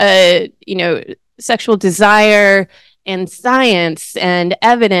 you know, sexual desire and science and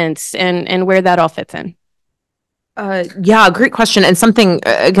evidence, and where that all fits in. Yeah, great question. And something,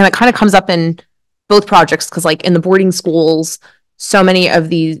 again, it kind of comes up in both projects, because like in the boarding schools, so many of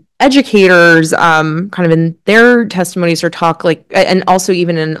the educators kind of in their testimonies or talk, like, and also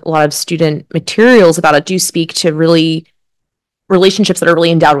even in a lot of student materials about it, do speak to really relationships that are really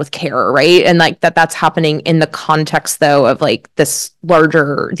endowed with care, right? And like that's happening in the context though of like these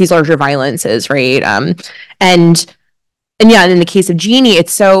larger violences, right? And yeah, and in the case of Jeannie,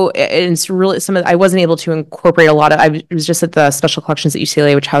 it's really I wasn't able to incorporate a lot of, I was just at the special collections at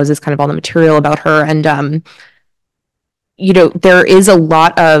UCLA, which houses kind of all the material about her. And, you know, there is a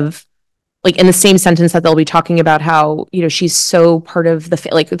lot of, like in the same sentence that they'll be talking about how, you know, she's so part of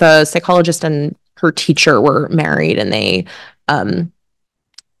the psychologist and her teacher were married, and they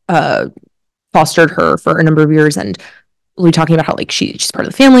fostered her for a number of years. And really talking about how like she's part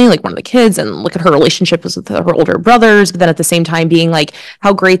of the family, like one of the kids, and look at her relationship with her older brothers, but then at the same time being like,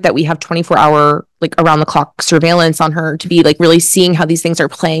 how great that we have 24-hour like around the clock surveillance on her, to be like really seeing how these things are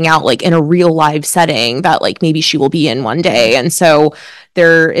playing out like in a real live setting that like maybe she will be in one day. And so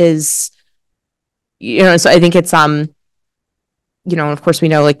there is, so I think it's of course we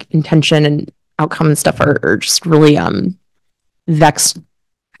know like intention and outcome and stuff are just really vexed,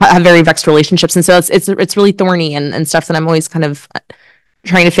 have very vexed relationships. And so it's really thorny and stuff that I'm always kind of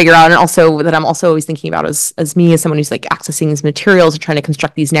trying to figure out, and also that I'm also always thinking about as me, as someone who's like accessing these materials and trying to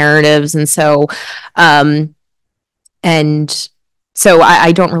construct these narratives. And so I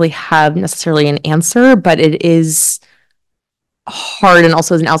don't really have necessarily an answer, but it is hard, and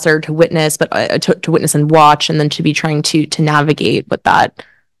also as an outsider to witness, but to witness and watch, and then to be trying to navigate what that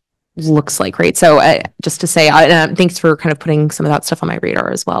looks like, right? So just to say, thanks for kind of putting some of that stuff on my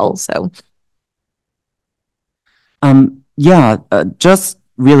radar as well. So just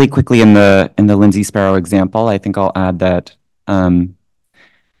really quickly in the Lindsay Sparrow example, I think I'll add that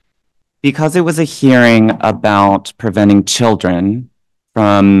because it was a hearing about preventing children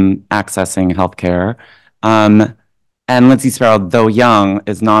from accessing healthcare, and Lindsay Sparrow, though young,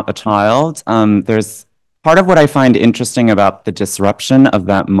 is not a child. There's part of what I find interesting about the disruption of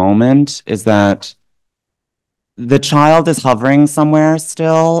that moment is that the child is hovering somewhere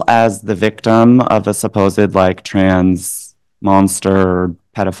still as the victim of a supposed like trans monster,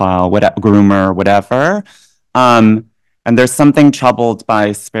 pedophile, groomer, whatever. And there's something troubled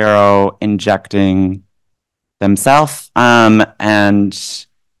by Sparrow injecting themselves and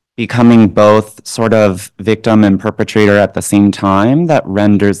becoming both sort of victim and perpetrator at the same time that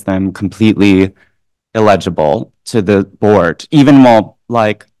renders them completely illegible to the board, even while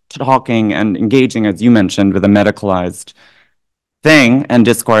like talking and engaging, as you mentioned, with a medicalized thing and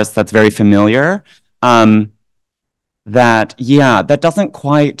discourse that's very familiar. That doesn't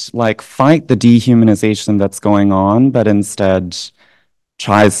quite like fight the dehumanization that's going on, but instead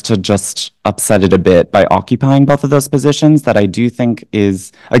tries to just upset it a bit by occupying both of those positions, that I do think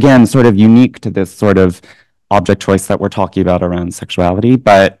is, again, sort of unique to this sort of object choice that we're talking about around sexuality.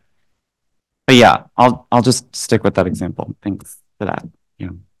 But yeah, I'll just stick with that example. Thanks for that. Yeah.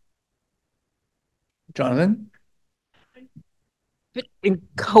 Jonathan?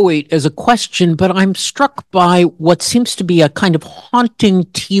 Inchoate as a question, but I'm struck by what seems to be a kind of haunting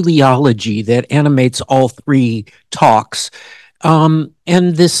teleology that animates all three talks. And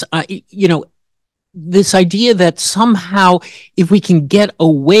this, this idea that somehow if we can get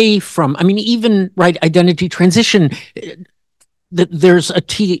away from, even identity transition, that there's a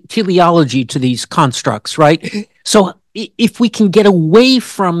teleology to these constructs, right? So if we can get away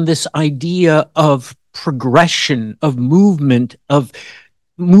from this idea of progression, of movement, of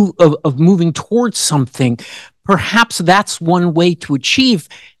moving towards something, perhaps that's one way to achieve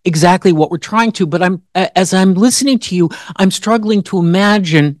exactly what we're trying to. But as I'm listening to you, I'm struggling to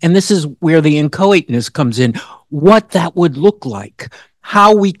imagine, and this is where the inchoateness comes in, what that would look like,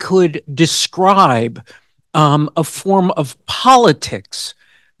 how we could describe a form of politics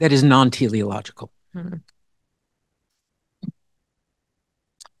that is non-teleological.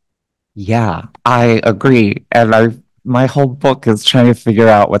 Yeah, I agree. And my whole book is trying to figure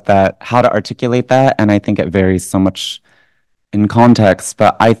out how to articulate that. And I think it varies so much in context.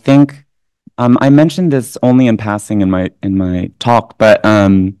 But I think I mentioned this only in passing in my talk, but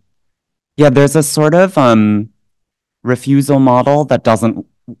there's a sort of refusal model that doesn't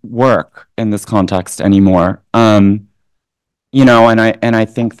work in this context anymore. And I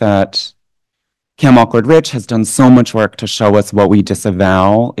think that Cam Awkward-Rich has done so much work to show us what we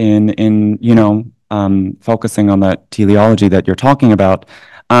disavow in focusing on that teleology that you're talking about.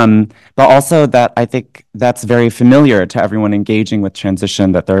 But also that I think that's very familiar to everyone engaging with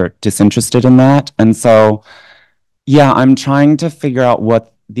transition, that they're disinterested in that. And so, I'm trying to figure out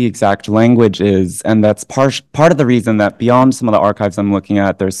what the exact language is. And that's part of the reason that beyond some of the archives I'm looking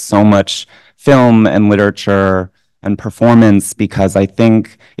at, there's so much film and literature and performance, because I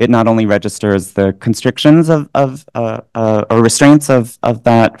think it not only registers the constrictions or restraints of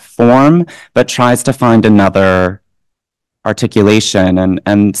that form, but tries to find another articulation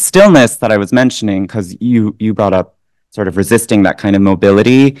and stillness that I was mentioning, because you brought up sort of resisting that kind of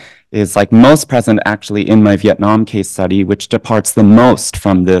mobility, is like most present actually in my Vietnam case study, which departs the most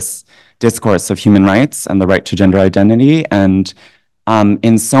from this discourse of human rights and the right to gender identity. And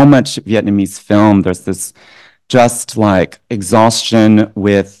in so much Vietnamese film, there's this just like exhaustion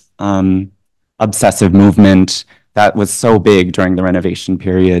with obsessive movement that was so big during the renovation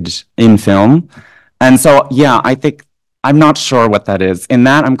period in film. And so, I think, I'm not sure what that is. In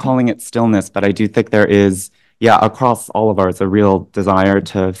that, I'm calling it stillness, but I do think there is, across all of ours, a real desire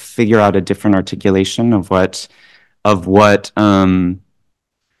to figure out a different articulation of what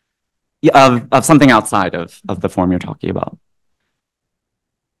of something outside of the form you're talking about.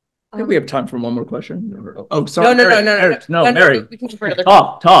 I think we have time for one more question. Oh, sorry. No, Mary. we can go for another-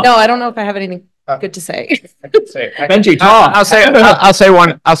 Talk. No, I don't know if I have anything good to say. Benjy, talk.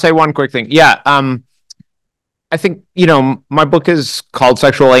 I'll say one quick thing. Yeah. I think, my book is called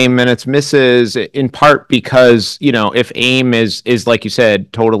Sexual Aim and Its Misses in part because, if aim is like you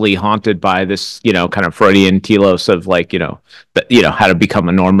said, totally haunted by this, kind of Freudian telos of like, how to become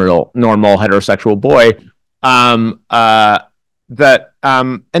a normal heterosexual boy.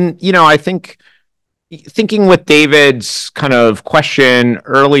 I think thinking with David's kind of question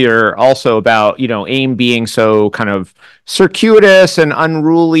earlier also about, aim being so kind of circuitous and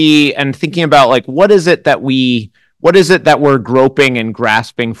unruly, and thinking about like, what is it that we're groping and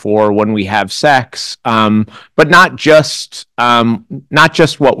grasping for when we have sex? But not just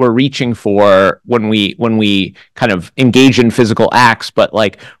what we're reaching for when we kind of engage in physical acts, but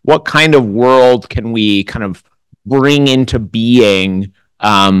like what kind of world can we kind of bring into being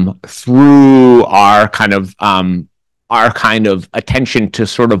through our kind of attention to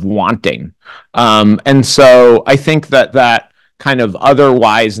sort of wanting. And so I think that kind of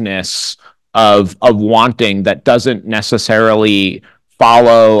otherwiseness of wanting that doesn't necessarily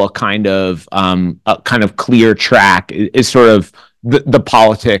follow a kind of clear track is sort of the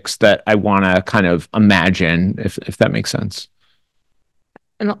politics that I want to kind of imagine, if that makes sense.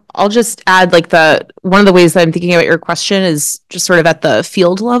 And I'll just add, like, one of the ways that I'm thinking about your question is just sort of at the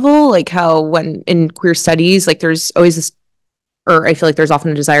field level, like how when in queer studies, like there's always this, or I feel like there's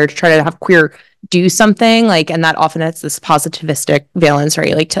often a desire to try to have queer do something, like, and that often has this positivistic valence,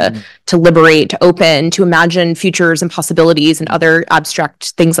 right? Like to liberate, to open, to imagine futures and possibilities and other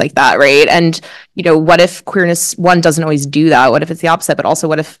abstract things like that, right? And, what if queerness, one, doesn't always do that? What if it's the opposite? But also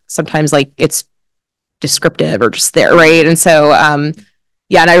what if sometimes like it's descriptive or just there, right? And so,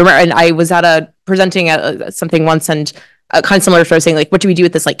 yeah, and I remember, and I was presenting at something once, and kind of similar to what I was saying, like, what do we do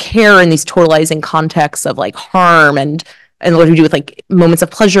with this like care in these totalizing contexts of like harm, and what do we do with like moments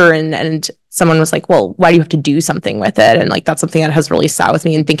of pleasure? And someone was like, well, why do you have to do something with it? And like that's something that has really sat with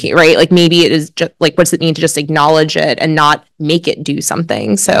me in thinking, right? Like maybe it is just like, what does it mean to just acknowledge it and not make it do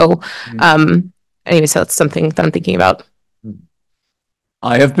something? So, anyway, so that's something that I'm thinking about.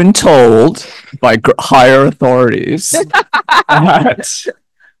 I have been told by higher authorities that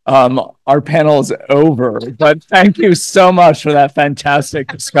our panel is over, but thank you so much for that fantastic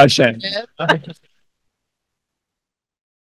discussion.